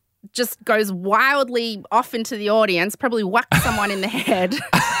goes wildly off into the audience, probably whacks someone in the head.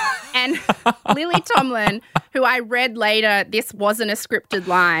 And Lily Tomlin, who I read later, this wasn't a scripted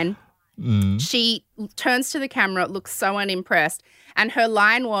line. She turns to the camera, looks so unimpressed. And her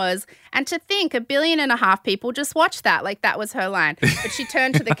line was, and to think 1.5 billion people just watched that. Like that was her line. But she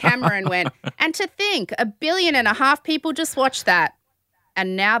turned to the camera and went, and to think 1.5 billion people just watched that.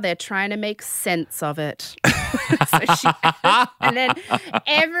 And now they're trying to make sense of it. And then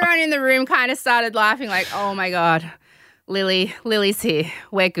everyone in the room kind of started laughing like, oh my God, Lily's here.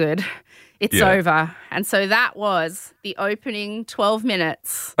 We're good. It's over. And so that was the opening 12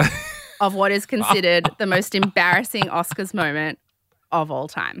 minutes of what is considered the most embarrassing Oscars moment of all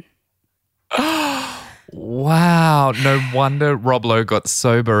time. Wow. No wonder Rob Lowe got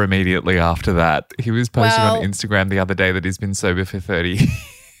sober immediately after that. He was posting on Instagram the other day that he's been sober for 30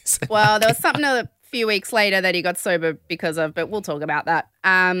 years. Well, there was something a few weeks later that he got sober because of, but we'll talk about that.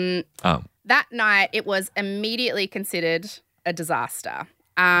 That night, it was immediately considered a disaster.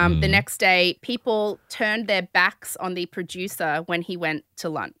 The next day, people turned their backs on the producer when he went to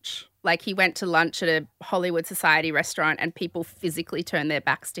lunch. Like he went to lunch at a Hollywood Society restaurant and people physically turned their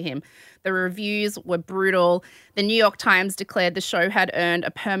backs to him. The reviews were brutal. The New York Times declared the show had earned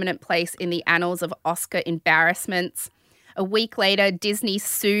a permanent place in the annals of Oscar embarrassments. A week later, Disney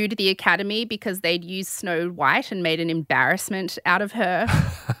sued the Academy because they'd used Snow White and made an embarrassment out of her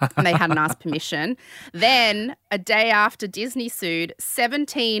and they hadn't asked permission. Then, a day after Disney sued,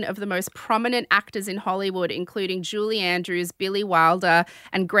 17 of the most prominent actors in Hollywood, including Julie Andrews, Billy Wilder,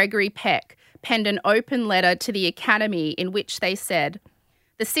 and Gregory Peck, penned an open letter to the Academy in which they said,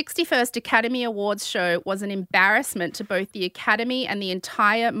 "The 61st Academy Awards show was an embarrassment to both the Academy and the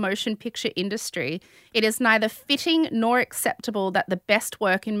entire motion picture industry. It is neither fitting nor acceptable that the best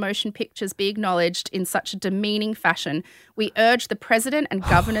work in motion pictures be acknowledged in such a demeaning fashion. We urge the president and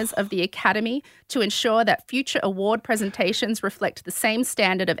governors of the Academy to ensure that future award presentations reflect the same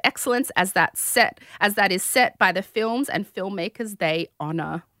standard of excellence as that is set by the films and filmmakers they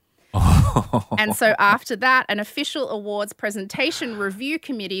honor." And so after that, an official awards presentation review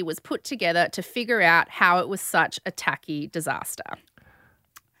committee was put together to figure out how it was such a tacky disaster.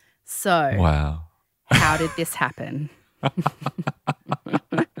 So, wow. How did this happen?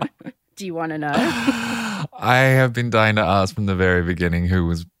 Do you want to know? I have been dying to ask from the very beginning who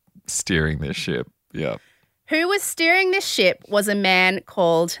was steering this ship. Yeah. Who was steering this ship was a man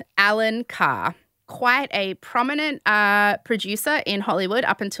called Alan Carr. Quite a prominent producer in Hollywood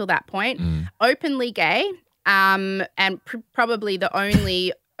up until that point, openly gay, and probably the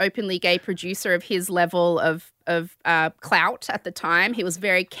only openly gay producer of his level of clout at the time. He was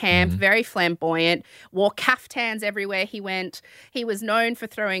very camp, very flamboyant, wore caftans everywhere he went. He was known for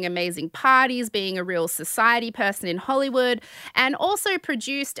throwing amazing parties, being a real society person in Hollywood, and also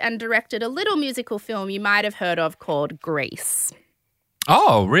produced and directed a little musical film you might have heard of called Grease.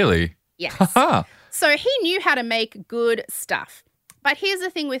 Oh, really? Yes. So he knew how to make good stuff. But here's the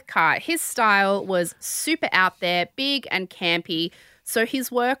thing with Carr. His style was super out there, big and campy. So his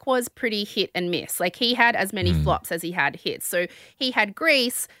work was pretty hit and miss. Like he had as many flops as he had hits. So he had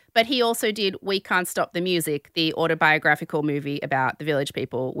Grease, but he also did We Can't Stop the Music, the autobiographical movie about the Village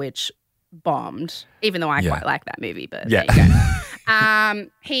People, which bombed, even though I quite like that movie. But there you go.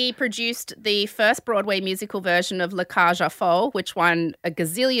 He produced the first Broadway musical version of La Cage aux Folles, which won a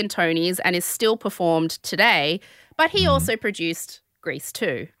gazillion Tonys and is still performed today. But he also produced Grease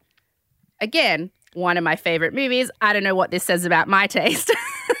 2. Again, one of my favorite movies. I don't know what this says about my taste.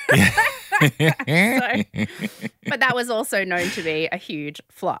 But that was also known to be a huge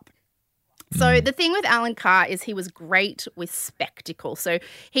flop. So the thing with Alan Carr is he was great with spectacle. So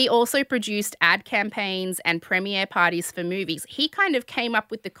he also produced ad campaigns and premiere parties for movies. He kind of came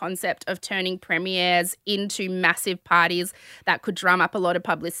up with the concept of turning premieres into massive parties that could drum up a lot of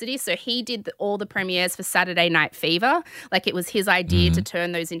publicity. So he did all the premieres for Saturday Night Fever. Like it was his idea to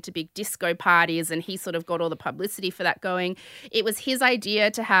turn those into big disco parties, and he sort of got all the publicity for that going. It was his idea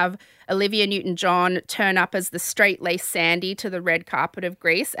to have Olivia Newton-John turn up as the straight-laced Sandy to the red carpet of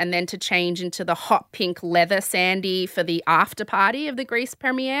Grease, and then to change into the hot pink leather Sandy for the after party of the Grease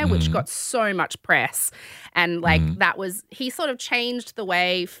premiere, which got so much press. And he sort of changed the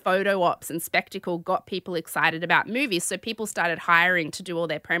way photo ops and spectacle got people excited about movies. So people started hiring to do all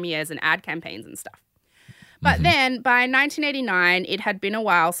their premieres and ad campaigns and stuff. But then by 1989, it had been a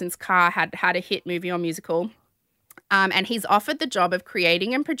while since Carr had had a hit movie or musical. And he's offered the job of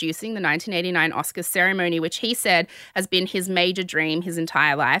creating and producing the 1989 Oscars ceremony, which he said has been his major dream his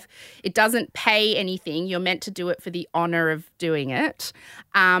entire life. It doesn't pay anything. You're meant to do it for the honor of doing it.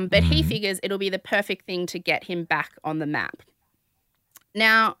 But he figures it'll be the perfect thing to get him back on the map.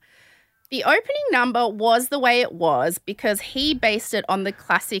 Now, the opening number was the way it was because he based it on the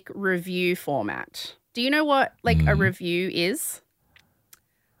classic revue format. Do you know what a revue is?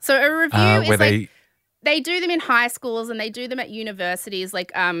 So a revue is they do them in high schools and they do them at universities.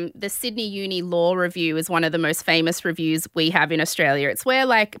 Like the Sydney Uni Law Review is one of the most famous reviews we have in Australia. It's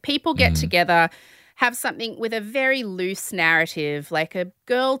where people get together, have something with a very loose narrative, like a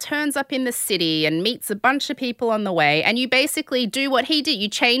girl turns up in the city and meets a bunch of people on the way, and you basically do what he did. You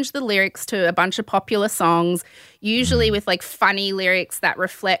change the lyrics to a bunch of popular songs, usually with funny lyrics that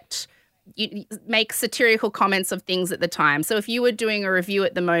reflect, you make satirical comments of things at the time. So if you were doing a review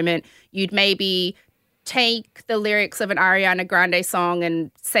at the moment, you'd maybe take the lyrics of an Ariana Grande song and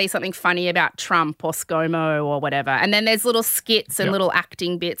say something funny about Trump or ScoMo or whatever. And then there's little skits and little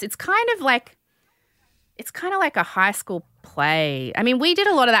acting bits. It's kind of like a high school play. I mean, we did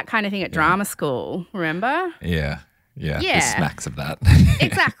a lot of that kind of thing at drama school, remember? Yeah. It smacks of that.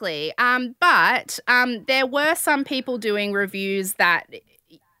 Exactly. But there were some people doing reviews that,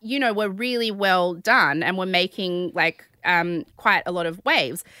 were really well done and were making quite a lot of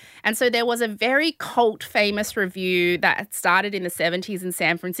waves. And so there was a very cult famous review that started in the 70s in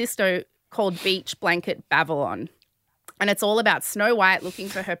San Francisco called Beach Blanket Babylon. And it's all about Snow White looking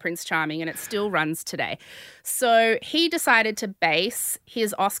for her Prince Charming, and it still runs today. So he decided to base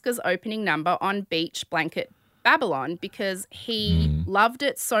his Oscars opening number on Beach Blanket Babylon because he loved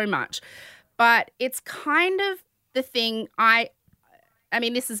it so much. But it's kind of the thing I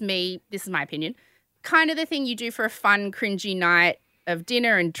mean, this is my opinion, kind of the thing you do for a fun, cringy night of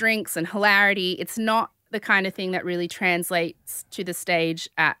dinner and drinks and hilarity. It's not the kind of thing that really translates to the stage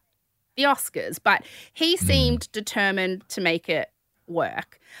at the Oscars. But he seemed determined to make it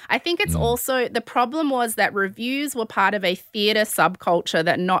work. I think it's also, the problem was that reviews were part of a theatre subculture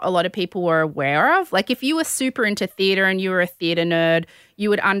that not a lot of people were aware of. Like if you were super into theatre and you were a theatre nerd, you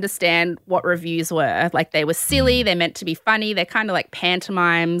would understand what reviews were. Like they were silly, they're meant to be funny, they're kind of like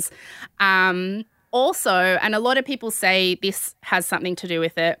pantomimes. Also, and a lot of people say this has something to do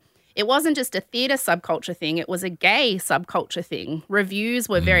with it, it wasn't just a theatre subculture thing, it was a gay subculture thing. Reviews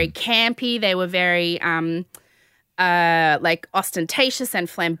were very campy, they were very ostentatious and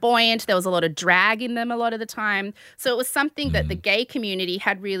flamboyant. There was a lot of drag in them a lot of the time. So it was something that the gay community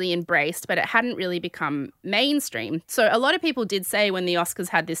had really embraced, but it hadn't really become mainstream. So a lot of people did say when the Oscars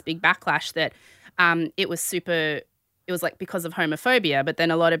had this big backlash that it was because of homophobia, but then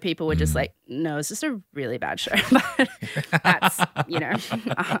a lot of people were just like, no, it's just a really bad show. But that's,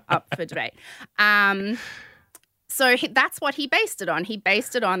 up for debate. So that's what he based it on. He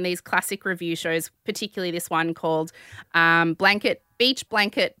based it on these classic review shows, particularly this one called Beach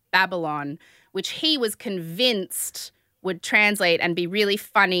Blanket Babylon, which he was convinced would translate and be really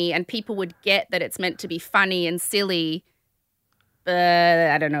funny and people would get that it's meant to be funny and silly. But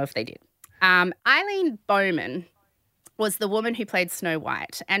I don't know if they did. Eileen Bowman was the woman who played Snow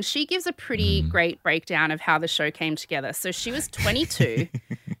White, and she gives a pretty great breakdown of how the show came together. So she was 22.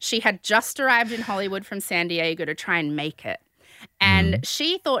 She had just arrived in Hollywood from San Diego to try and make it. And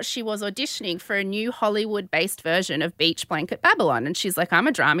she thought she was auditioning for a new Hollywood-based version of Beach Blanket Babylon. And she's like, I'm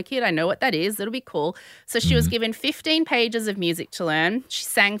a drama kid. I know what that is. It'll be cool. So she was given 15 pages of music to learn. She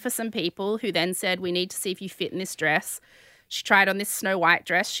sang for some people who then said, we need to see if you fit in this dress. She tried on this Snow White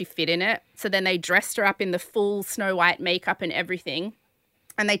dress. She fit in it. So then they dressed her up in the full Snow White makeup and everything.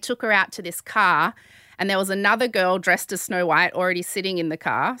 And they took her out to this car. And there was another girl dressed as Snow White already sitting in the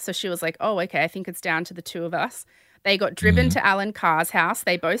car. So she was like, oh, okay, I think it's down to the two of us. They got driven to Alan Carr's house.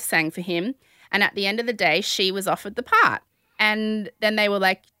 They both sang for him. And at the end of the day, she was offered the part. And then they were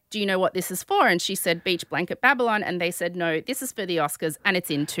like, do you know what this is for? And she said, Beach Blanket Babylon. And they said, no, this is for the Oscars and it's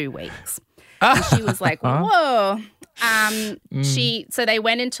in 2 weeks. And she was like, whoa. So they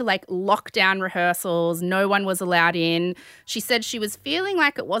went into like lockdown rehearsals. No one was allowed in. She said she was feeling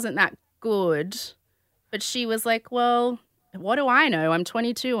like it wasn't that good, but she was like, well, what do I know? I'm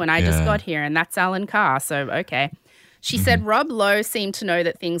 22 and I just got here and that's Alan Carr. So, okay. She said Rob Lowe seemed to know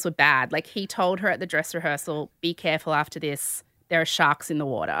that things were bad. Like he told her at the dress rehearsal, be careful after this. There are sharks in the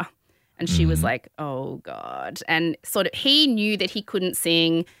water. And she was like, oh, God. And sort of he knew that he couldn't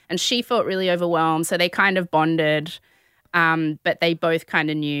sing and she felt really overwhelmed. So they kind of bonded. But they both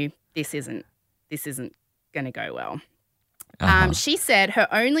kind of knew this isn't going to go well. She said her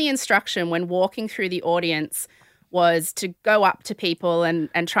only instruction when walking through the audience was to go up to people and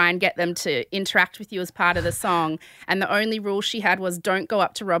try and get them to interact with you as part of the song. And the only rule she had was don't go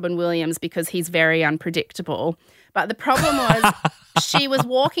up to Robin Williams because he's very unpredictable. But the problem was she was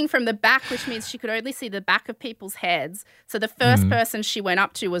walking from the back, which means she could only see the back of people's heads. So the first person she went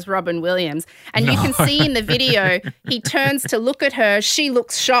up to was Robin Williams. And you can see in the video, he turns to look at her. She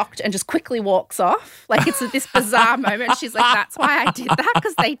looks shocked and just quickly walks off. Like it's this bizarre moment. She's like, that's why I did that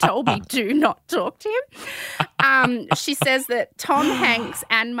because they told me do not talk to him. She says that Tom Hanks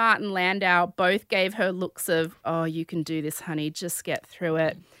and Martin Landau both gave her looks of, oh, you can do this, honey. Just get through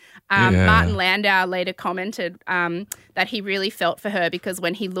it. Martin Landau later commented that he really felt for her because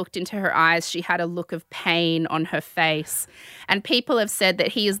when he looked into her eyes, she had a look of pain on her face. And people have said that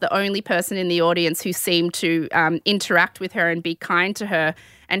he is the only person in the audience who seemed to interact with her and be kind to her.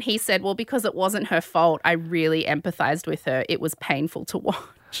 And he said, well, because it wasn't her fault, I really empathized with her. It was painful to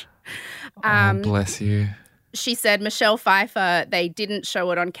watch. Bless you. She said Michelle Pfeiffer, they didn't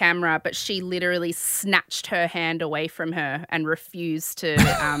show it on camera, but she literally snatched her hand away from her and refused to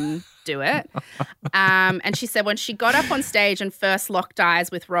do it. And she said when she got up on stage and first locked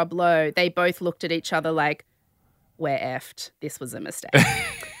eyes with Rob Lowe, they both looked at each other like, we're effed. This was a mistake.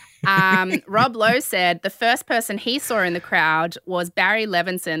 Rob Lowe said the first person he saw in the crowd was Barry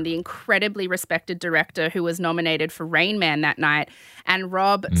Levinson, the incredibly respected director who was nominated for Rain Man that night. And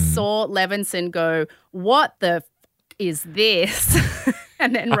Rob saw Levinson go, what the is this?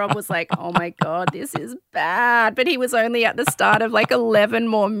 And then Rob was like, oh, my God, this is bad. But he was only at the start of like 11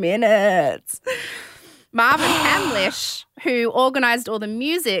 more minutes. Marvin Hamlish, who organised all the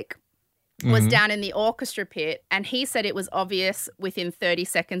music, was down in the orchestra pit and he said it was obvious within 30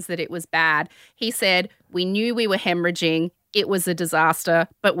 seconds that it was bad. He said, we knew we were hemorrhaging. It was a disaster,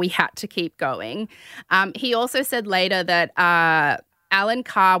 but we had to keep going. He also said later that Alan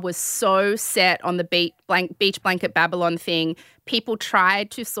Carr was so set on the Beach Blanket Babylon thing, people tried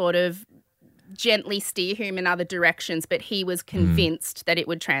to sort of gently steer him in other directions, but he was convinced that it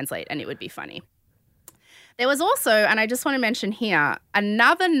would translate and it would be funny. There was also, and I just want to mention here,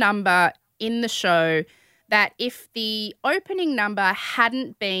 another number in the show that if the opening number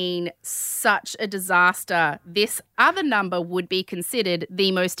hadn't been such a disaster, this other number would be considered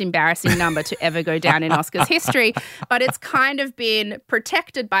the most embarrassing number to ever go down in Oscars history. But it's kind of been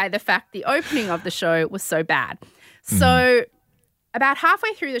protected by the fact the opening of the show was so bad. So about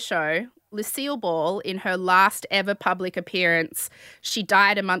halfway through the show, Lucille Ball, in her last ever public appearance, she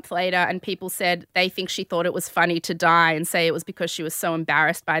died a month later and people said they think she thought it was funny to die and say it was because she was so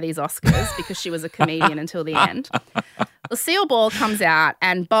embarrassed by these Oscars because she was a comedian until the end. Lucille Ball comes out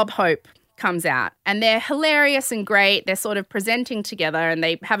and Bob Hope comes out and they're hilarious and great. They're sort of presenting together and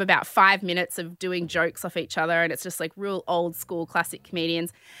they have about 5 minutes of doing jokes off each other and it's just like real old school classic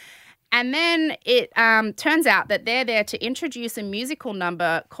comedians. And then it turns out that they're there to introduce a musical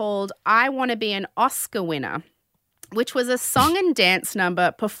number called I Want to Be an Oscar Winner, which was a song and dance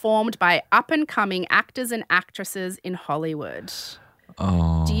number performed by up-and-coming actors and actresses in Hollywood.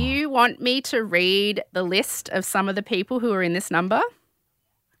 Oh. Do you want me to read the list of some of the people who are in this number?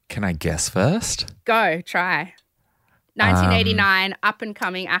 Can I guess first? Go, try. 1989,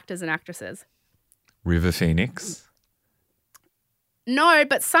 up-and-coming actors and actresses. River Phoenix. No,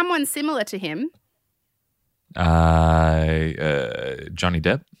 but someone similar to him. Johnny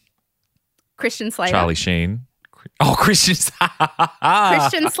Depp. Christian Slater. Charlie Sheen. Oh, Christian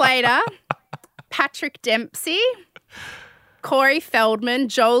Slater. Patrick Dempsey. Corey Feldman.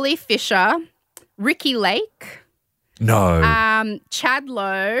 Jolie Fisher. Ricky Lake. No. Chad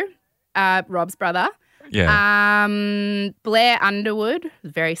Lowe, Rob's brother. Yeah. Blair Underwood,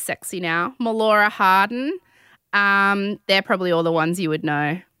 very sexy now. Melora Hardin. They're probably all the ones you would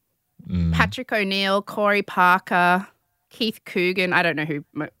know. Patrick O'Neill, Corey Parker, Keith Coogan. I don't know who.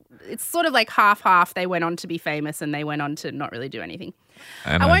 It's sort of like half-half. They went on to be famous and they went on to not really do anything.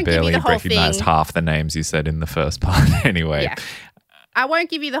 And I won't barely give you the whole recognised thing. Half the names you said in the first part anyway. Yeah. I won't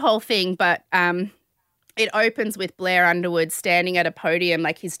give you the whole thing, but it opens with Blair Underwood standing at a podium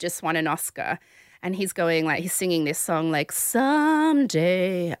like he's just won an Oscar. And he's going like, he's singing this song like,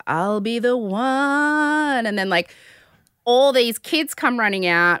 someday I'll be the one. And then like all these kids come running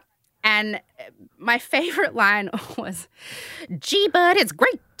out. And my favorite line was, gee, but it's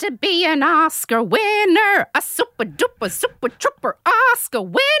great to be an Oscar winner, a super duper, super trooper Oscar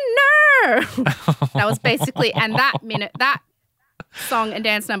winner. That was basically, and that song and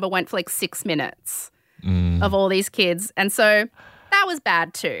dance number went for like 6 minutes of all these kids. And so that was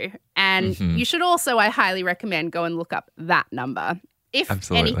bad too. And you should also, I highly recommend, go and look up that number.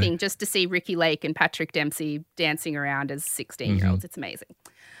 If anything, just to see Ricky Lake and Patrick Dempsey dancing around as 16-year-olds. It's amazing.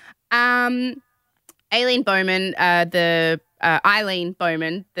 Eileen Bowman, the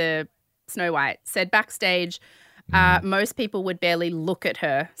Snow White, said backstage most people would barely look at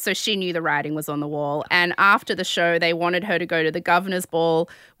her, so she knew the writing was on the wall. And after the show, they wanted her to go to the governor's ball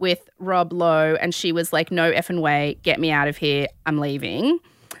with Rob Lowe, and she was like, no effing way, get me out of here, I'm leaving.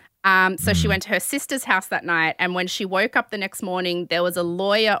 So she went to her sister's house that night, and when she woke up the next morning, there was a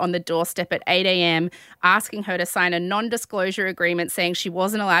lawyer on the doorstep at 8 a.m. asking her to sign a non-disclosure agreement saying she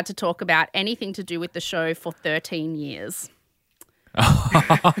wasn't allowed to talk about anything to do with the show for 13 years.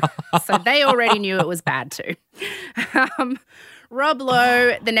 So they already knew it was bad too. Rob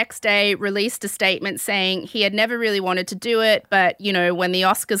Lowe the next day released a statement saying he had never really wanted to do it, but, you know, when the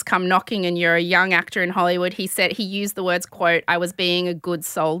Oscars come knocking and you're a young actor in Hollywood, he said he used the words, quote, I was being a good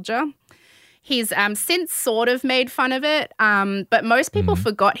soldier. He's since sort of made fun of it, but most people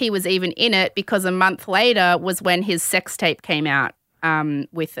forgot he was even in it because a month later was when his sex tape came out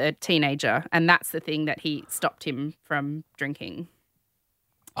with a teenager, and that's the thing that he stopped him from drinking.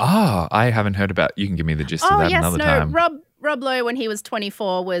 Oh, I haven't heard about. You can give me the gist of that another time. Rob Lowe, when he was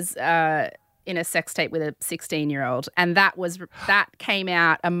 24, was in a sex tape with a 16-year-old, and that came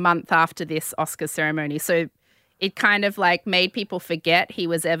out a month after this Oscar ceremony. So it kind of like made people forget he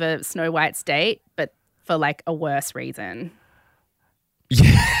was ever Snow White's date, but for like a worse reason.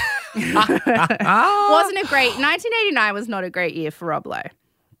 Yeah. Wasn't a great 1989 was not a great year for Rob Lowe.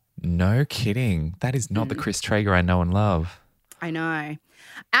 No kidding. That is not the Chris Traeger I know and love. I know.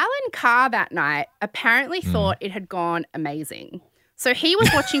 Alan Carr that night apparently thought it had gone amazing. So he was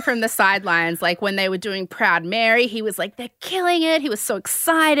watching from the sidelines, like when they were doing Proud Mary. He was like, they're killing it. He was so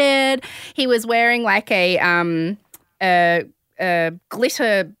excited. He was wearing like a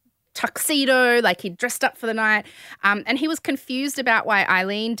glitter tuxedo, like he dressed up for the night. And he was confused about why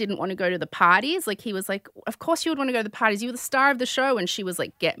Eileen didn't want to go to the parties. Like he was like, of course you would want to go to the parties. You were the star of the show. And she was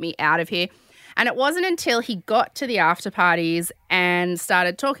like, get me out of here. And it wasn't until he got to the after parties and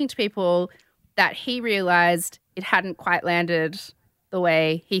started talking to people that he realized it hadn't quite landed the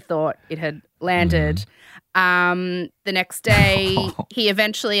way he thought it had landed. The next day, he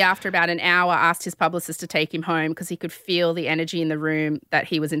eventually, after about an hour, asked his publicist to take him home because he could feel the energy in the room that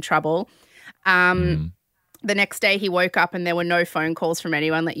he was in trouble. The next day, he woke up and there were no phone calls from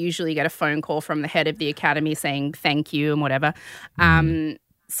anyone. Like usually you get a phone call from the head of the academy saying thank you and whatever.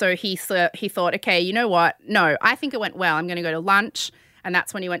 So he thought, okay, you know what? No, I think it went well. I'm going to go to lunch. And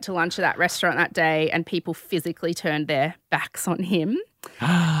that's when he went to lunch at that restaurant that day and people physically turned their backs on him.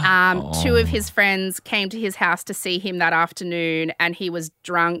 Two of his friends came to his house to see him that afternoon and he was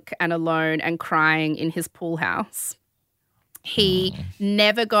drunk and alone and crying in his pool house. He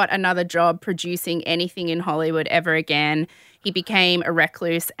never got another job producing anything in Hollywood ever again. He became a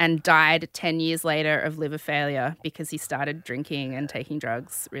recluse and died 10 years later of liver failure because he started drinking and taking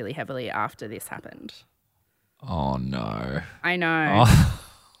drugs really heavily after this happened. Oh, no. I know.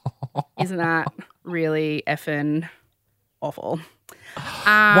 Isn't that really effing awful?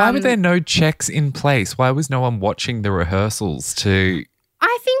 Why were there no checks in place? Why was no one watching the rehearsals to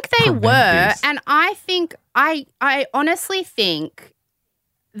I think they were. This? And I think I honestly think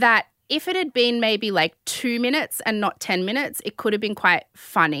that if it had been maybe like 2 minutes and not 10 minutes, it could have been quite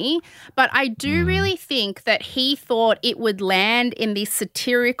funny. But I do really think that he thought it would land in the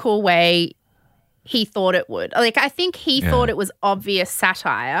satirical way he thought it would. Like, I think he thought it was obvious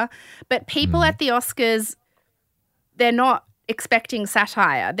satire, but people at the Oscars, they're not expecting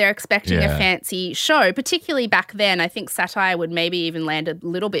satire. They're expecting a fancy show, particularly back then. I think satire would maybe even land a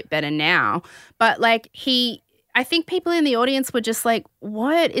little bit better now. But like I think people in the audience were just like,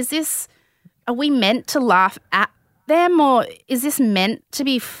 what is this? Are we meant to laugh at them or is this meant to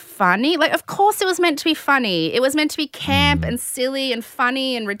be funny? Like, of course it was meant to be funny. It was meant to be camp and silly and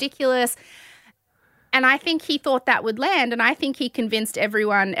funny and ridiculous. And I think he thought that would land, and I think he convinced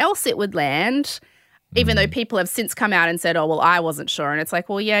everyone else it would land, even though people have since come out and said, oh, well, I wasn't sure. And it's like,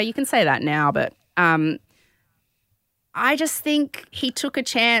 well, yeah, you can say that now, but I just think he took a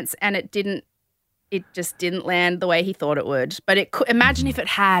chance and it just didn't land the way he thought it would. But it could, imagine if it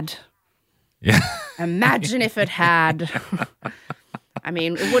had. Yeah. Imagine if it had. I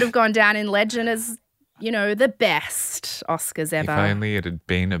mean, it would have gone down in legend as, the best Oscars ever. If only it had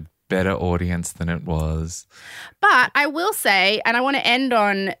been a better audience than it was. But I will say, and I want to end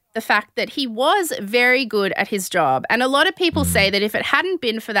on the fact that he was very good at his job. And a lot of people say that if it hadn't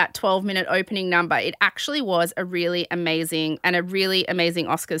been for that 12-minute opening number, it actually was a really amazing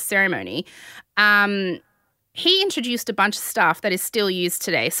Oscars ceremony. He introduced a bunch of stuff that is still used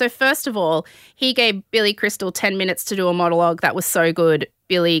today. So first of all, he gave Billy Crystal 10 minutes to do a monologue that was so good.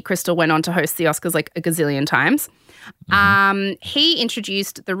 Billy Crystal went on to host the Oscars like a gazillion times. He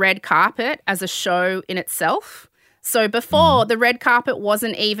introduced the red carpet as a show in itself. So before, the red carpet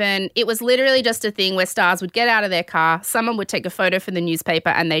wasn't even, it was literally just a thing where stars would get out of their car, someone would take a photo for the newspaper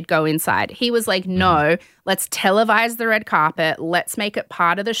and they'd go inside. He was like, no, let's televise the red carpet. Let's make it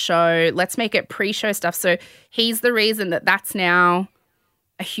part of the show. Let's make it pre-show stuff. So he's the reason that that's now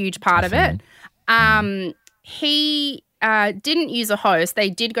a huge part of it. He didn't use a host.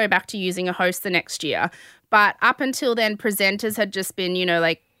 They did go back to using a host the next year. But up until then, presenters had just been,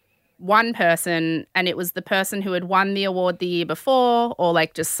 like one person, and it was the person who had won the award the year before, or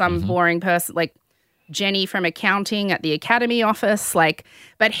like just some boring person, like Jenny from accounting at the Academy office.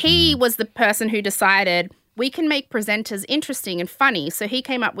 But he was the person who decided we can make presenters interesting and funny. So he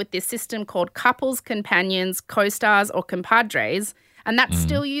came up with this system called couples, companions, co-stars, or compadres. And that's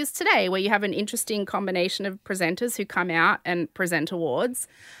still used today, where you have an interesting combination of presenters who come out and present awards.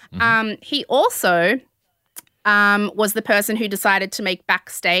 He also was the person who decided to make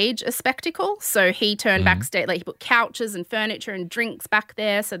backstage a spectacle. So he turned backstage, like he put couches and furniture and drinks back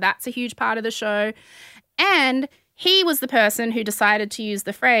there. So that's a huge part of the show. And he was the person who decided to use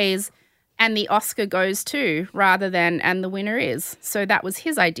the phrase, and the Oscar goes to, rather than, and the winner is. So that was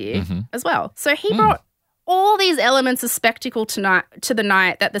his idea as well. So he brought all these elements of spectacle to the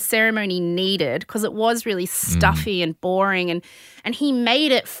night that the ceremony needed, because it was really stuffy and boring, and he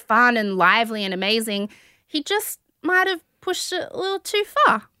made it fun and lively and amazing. He just might have pushed it a little too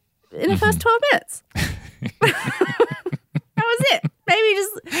far in the first 12 minutes. That was it.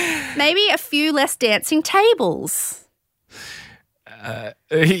 Maybe a few less dancing tables.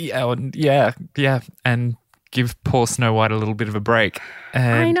 Yeah. And give poor Snow White a little bit of a break.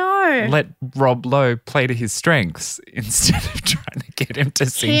 And I know. Let Rob Lowe play to his strengths instead of trying to get him to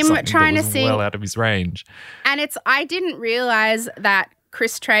sing something that was well out of his range. And I didn't realize that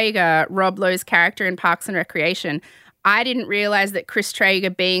Chris Traeger, Rob Lowe's character in Parks and Recreation, I didn't realize that Chris Traeger,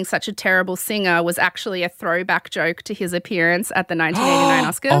 being such a terrible singer, was actually a throwback joke to his appearance at the 1989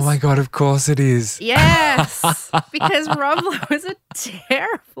 Oscars. Oh my God, of course it is. Yes, because Rob Lowe is a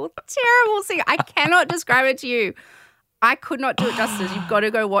terrible, terrible singer. I cannot describe it to you. I could not do it justice. You've got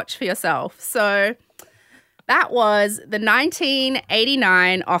to go watch for yourself. So that was the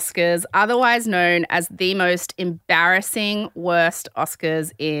 1989 Oscars, otherwise known as the most embarrassing, worst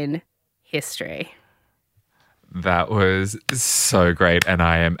Oscars in history. That was so great, and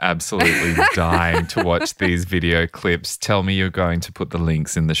I am absolutely dying to watch these video clips. Tell me you're going to put the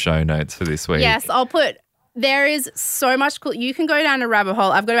links in the show notes for this week. Yes, there is so much cool. You can go down a rabbit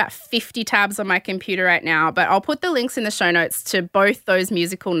hole. I've got about 50 tabs on my computer right now, but I'll put the links in the show notes to both those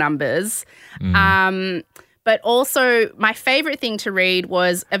musical numbers. But also, my favorite thing to read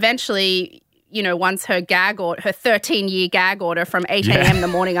was eventually, once her 13-year gag order from 8 a.m. the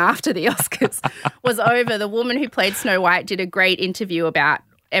morning after the Oscars was over, the woman who played Snow White did a great interview about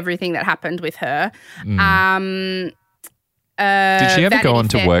everything that happened with her. Did she ever go on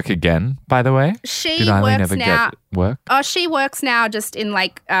to work again, by the way? Did Eileen ever get work? Oh, she works now just in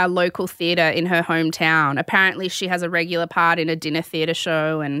local theatre in her hometown. Apparently she has a regular part in a dinner theatre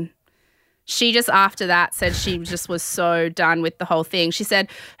show, and she just after that said she just was so done with the whole thing. She said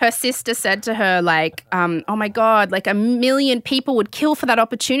her sister said to her oh my God, 1 million people would kill for that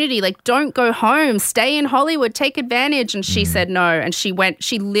opportunity. Don't go home, stay in Hollywood, take advantage. And she said no. And she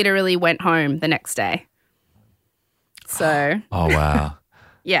literally went home the next day. So. Oh, wow.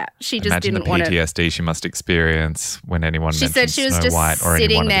 Yeah, she just didn't want to. Imagine the PTSD she must experience when anyone mentions said she was Snow just White or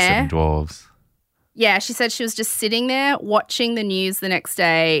any one of the Seven Dwarves. Yeah, she said she was just sitting there watching the news the next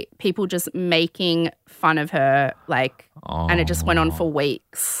day, people just making fun of her, and it just went on for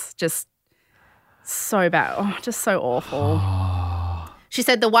weeks. Just so bad. Just so awful. She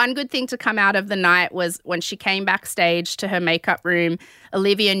said the one good thing to come out of the night was when she came backstage to her makeup room,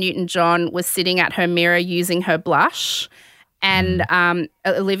 Olivia Newton-John was sitting at her mirror using her blush. And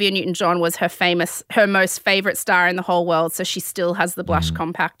Olivia Newton-John was her most favourite star in the whole world, so she still has the blush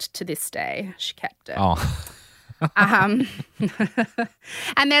compact to this day. She kept it. Oh. And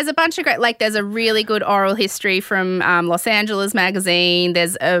there's a bunch of great, like there's a really good oral history from Los Angeles Magazine.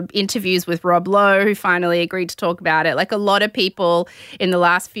 There's interviews with Rob Lowe, who finally agreed to talk about it. Like a lot of people in the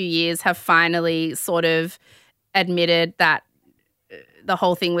last few years have finally sort of admitted that the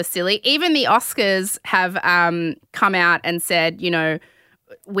whole thing was silly. Even the Oscars have come out and said,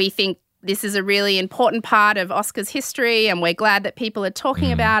 we think this is a really important part of Oscars history and we're glad that people are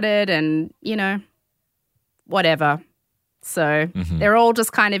talking about it and, whatever. So they're all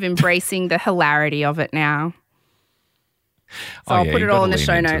just kind of embracing the hilarity of it now. So I'll put it all in the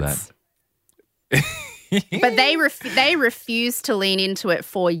show notes. But they refused to lean into it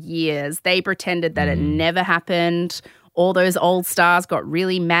for years. They pretended that it never happened. All those old stars got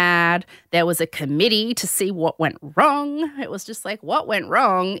really mad. There was a committee to see what went wrong. It was just like, what went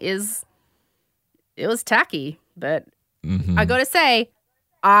wrong it was tacky. But I got to say,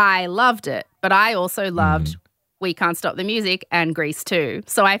 I loved it. But I also loved We Can't Stop the Music and Grease too.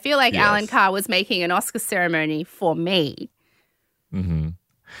 So I feel like Alan Carr was making an Oscar ceremony for me. And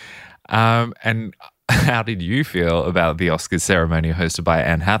how did you feel about the Oscars ceremony hosted by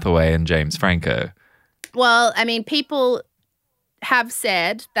Anne Hathaway and James Franco? Well, I mean, people have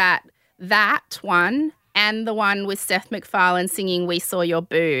said that one and the one with Seth MacFarlane singing We Saw Your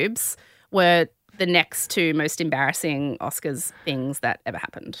Boobs were the next two most embarrassing Oscars things that ever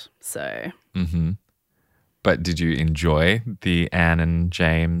happened. So, But did you enjoy the Anne and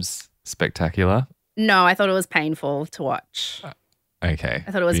James spectacular? No, I thought it was painful to watch. Okay.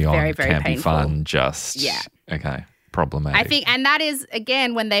 I thought it was very, very can't painful. Be fun, just okay. Problematic. I think, and that is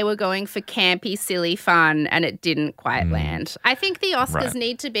again when they were going for campy, silly fun, and it didn't quite land. I think the Oscars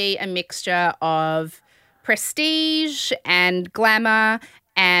need to be a mixture of prestige and glamour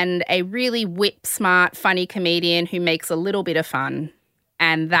and a really whip-smart, funny comedian who makes a little bit of fun.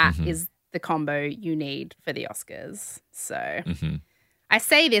 And that is the combo you need for the Oscars. So I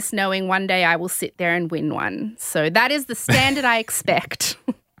say this knowing one day I will sit there and win one. So that is the standard I expect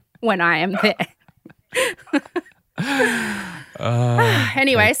when I am there.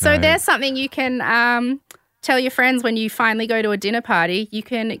 Anyway, so there's something you can tell your friends when you finally go to a dinner party. You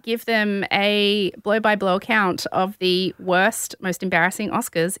can give them a blow-by-blow account of the worst, most embarrassing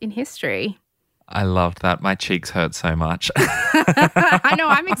Oscars in history. I loved that. My cheeks hurt so much. I know,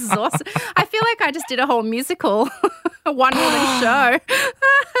 I'm exhausted. I feel like I just did a whole musical, a one-woman show.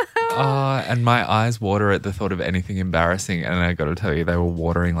 And my eyes water at the thought of anything embarrassing. And I got to tell you, they were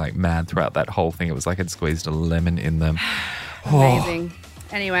watering like mad throughout that whole thing. It was like I'd squeezed a lemon in them. Amazing.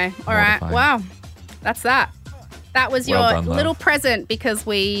 Anyway, all right. Wow. That's that. That was your little present because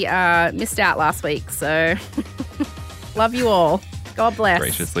we missed out last week. So love you all. God bless.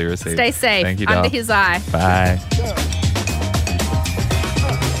 Graciously received. Stay safe. Thank you, under his eye. Bye.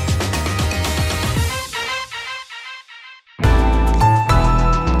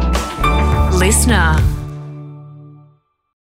 Listener.